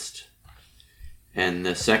I missed. And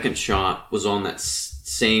the second shot was on that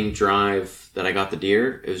same drive that I got the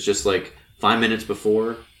deer. It was just like 5 minutes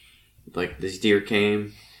before. Like, this deer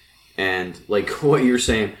came, and like what you're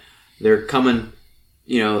saying, they're coming,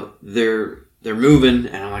 they're moving,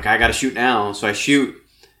 and I'm like, I gotta shoot now. So I shoot,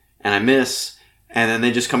 and I miss, and then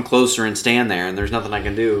they just come closer and stand there, and there's nothing I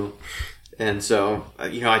can do. And so,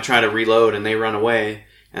 I try to reload, and they run away,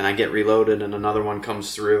 and I get reloaded, and another one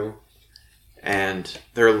comes through, and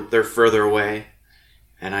they're further away,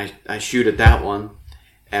 and I shoot at that one,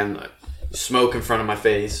 and smoke in front of my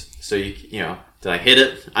face. So did I hit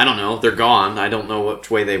it? I don't know. They're gone. I don't know which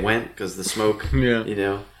way they went because the smoke,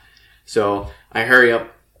 So I hurry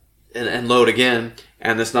up and load again.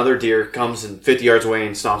 And this other deer comes and 50 yards away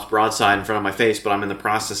and stops broadside in front of my face, but I'm in the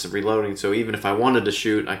process of reloading. So even if I wanted to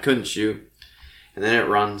shoot, I couldn't shoot. And then it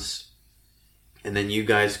runs. And then you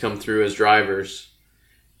guys come through as drivers.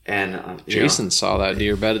 And Jason saw that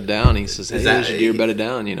deer bedded down. He says, "Hey, there's a deer bedded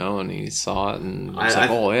down," and he saw it, and I was like,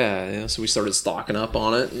 "Oh yeah." So we started stalking up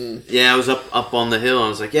on it. And I was up on the hill. I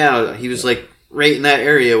was like, "Yeah." He was like right in that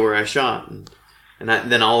area where I shot, and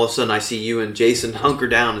then all of a sudden I see you and Jason hunker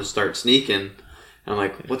down and start sneaking. And I'm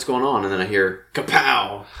like, "What's going on?" And then I hear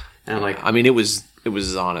kapow, and I'm like, I mean, it was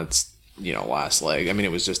on its last leg. I mean,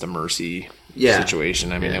 it was just a mercy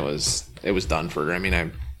situation. I mean, it was done for. I mean, I.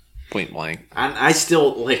 Point blank. I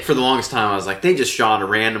still, for the longest time, I was like, they just shot a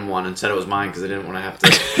random one and said it was mine because they didn't want to have to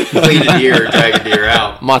clean a deer or drag a deer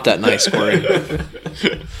out. Not that nice, Corey.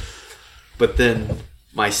 But then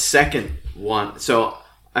my second one, so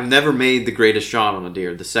I've never made the greatest shot on a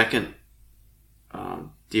deer. The second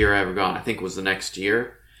deer I ever got, I think, was the next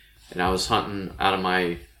year. And I was hunting out of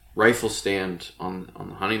my rifle stand on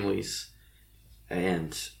the hunting lease.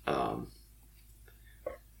 And,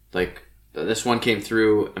 this one came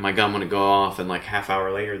through, and my gun wouldn't go off, and like half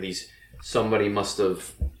hour later, somebody must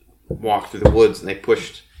have walked through the woods, and they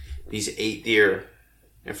pushed these 8 deer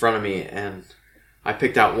in front of me, and I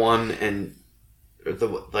picked out one, and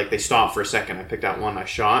they stopped for a second. I picked out one, I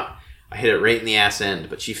shot. I hit it right in the ass end,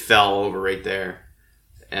 but she fell over right there.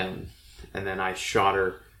 And then I shot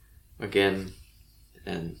her again.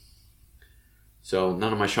 And so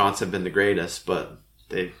none of my shots have been the greatest, but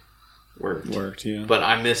they worked. Yeah. But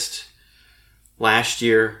I missed last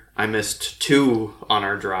year. I missed 2 on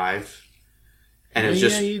our drive, and it's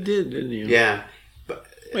just you did, didn't you? Yeah, but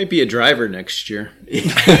might be a driver next year.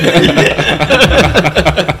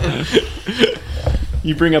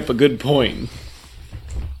 You bring up a good point.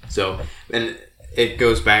 So, and it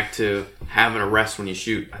goes back to having a rest when you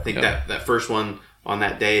shoot. I think that first one on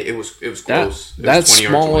that day, it was close. That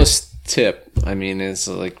smallest tip, I mean, is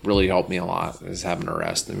like really helped me a lot, is having a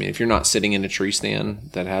rest. I mean, if you're not sitting in a tree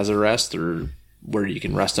stand that has a rest, or where you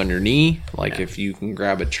can rest on your knee, like if you can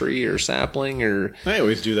grab a tree or sapling, or I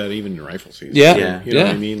always do that even in rifle season. Yeah. You know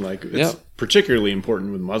what I mean? Like it's particularly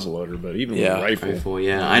important with muzzleloader, but even with rifle.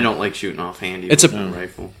 Yeah, I don't like shooting offhand. It's a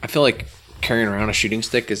rifle. I feel like carrying around a shooting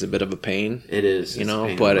stick is a bit of a pain. It is, you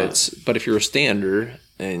know, but if you're a stander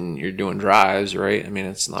and you're doing drives, right? I mean,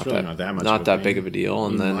 it's not really not that big of a deal.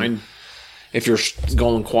 And then if you're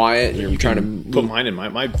going quiet and you're trying to put mine in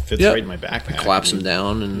my fits right in my backpack, collapse them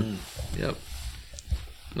down, and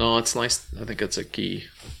no, it's nice. I think it's a key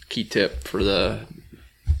tip for the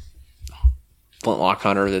flintlock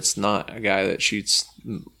hunter that's not a guy that shoots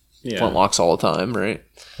flintlocks all the time, right?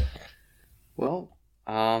 Well,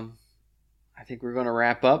 I think we're going to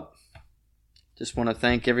wrap up. Just want to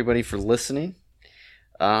thank everybody for listening.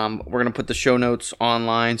 We're going to put the show notes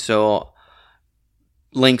online, so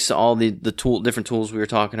links to all the different tools we were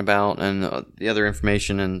talking about, and the other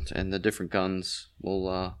information and the different guns.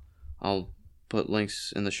 I'll put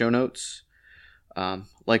links in the show notes.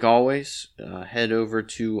 Like always, head over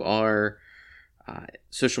to our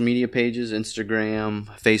social media pages, Instagram,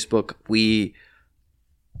 Facebook. We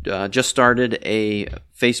just started a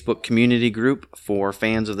Facebook community group for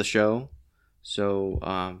fans of the show.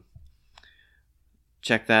 So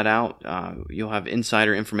check that out. You'll have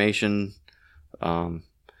insider information, kind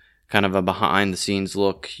of a behind-the-scenes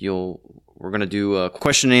look. We're going to do a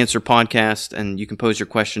question and answer podcast, and you can pose your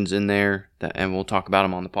questions in there, and we'll talk about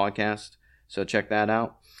them on the podcast. So check that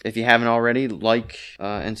out. If you haven't already, like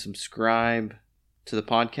and subscribe to the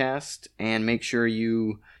podcast, and make sure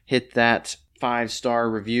you hit that 5-star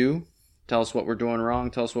review. Tell us what we're doing wrong.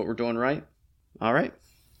 Tell us what we're doing right. All right.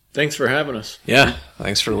 Thanks for having us. Yeah.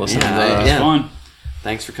 Thanks for listening. It was fun.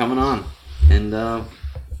 Thanks for coming on. And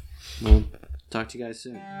we'll talk to you guys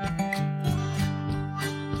soon.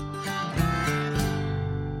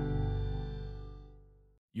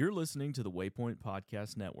 You're listening to the Waypoint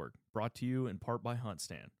Podcast Network, brought to you in part by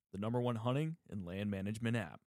HuntStand, the #1 hunting and land management app.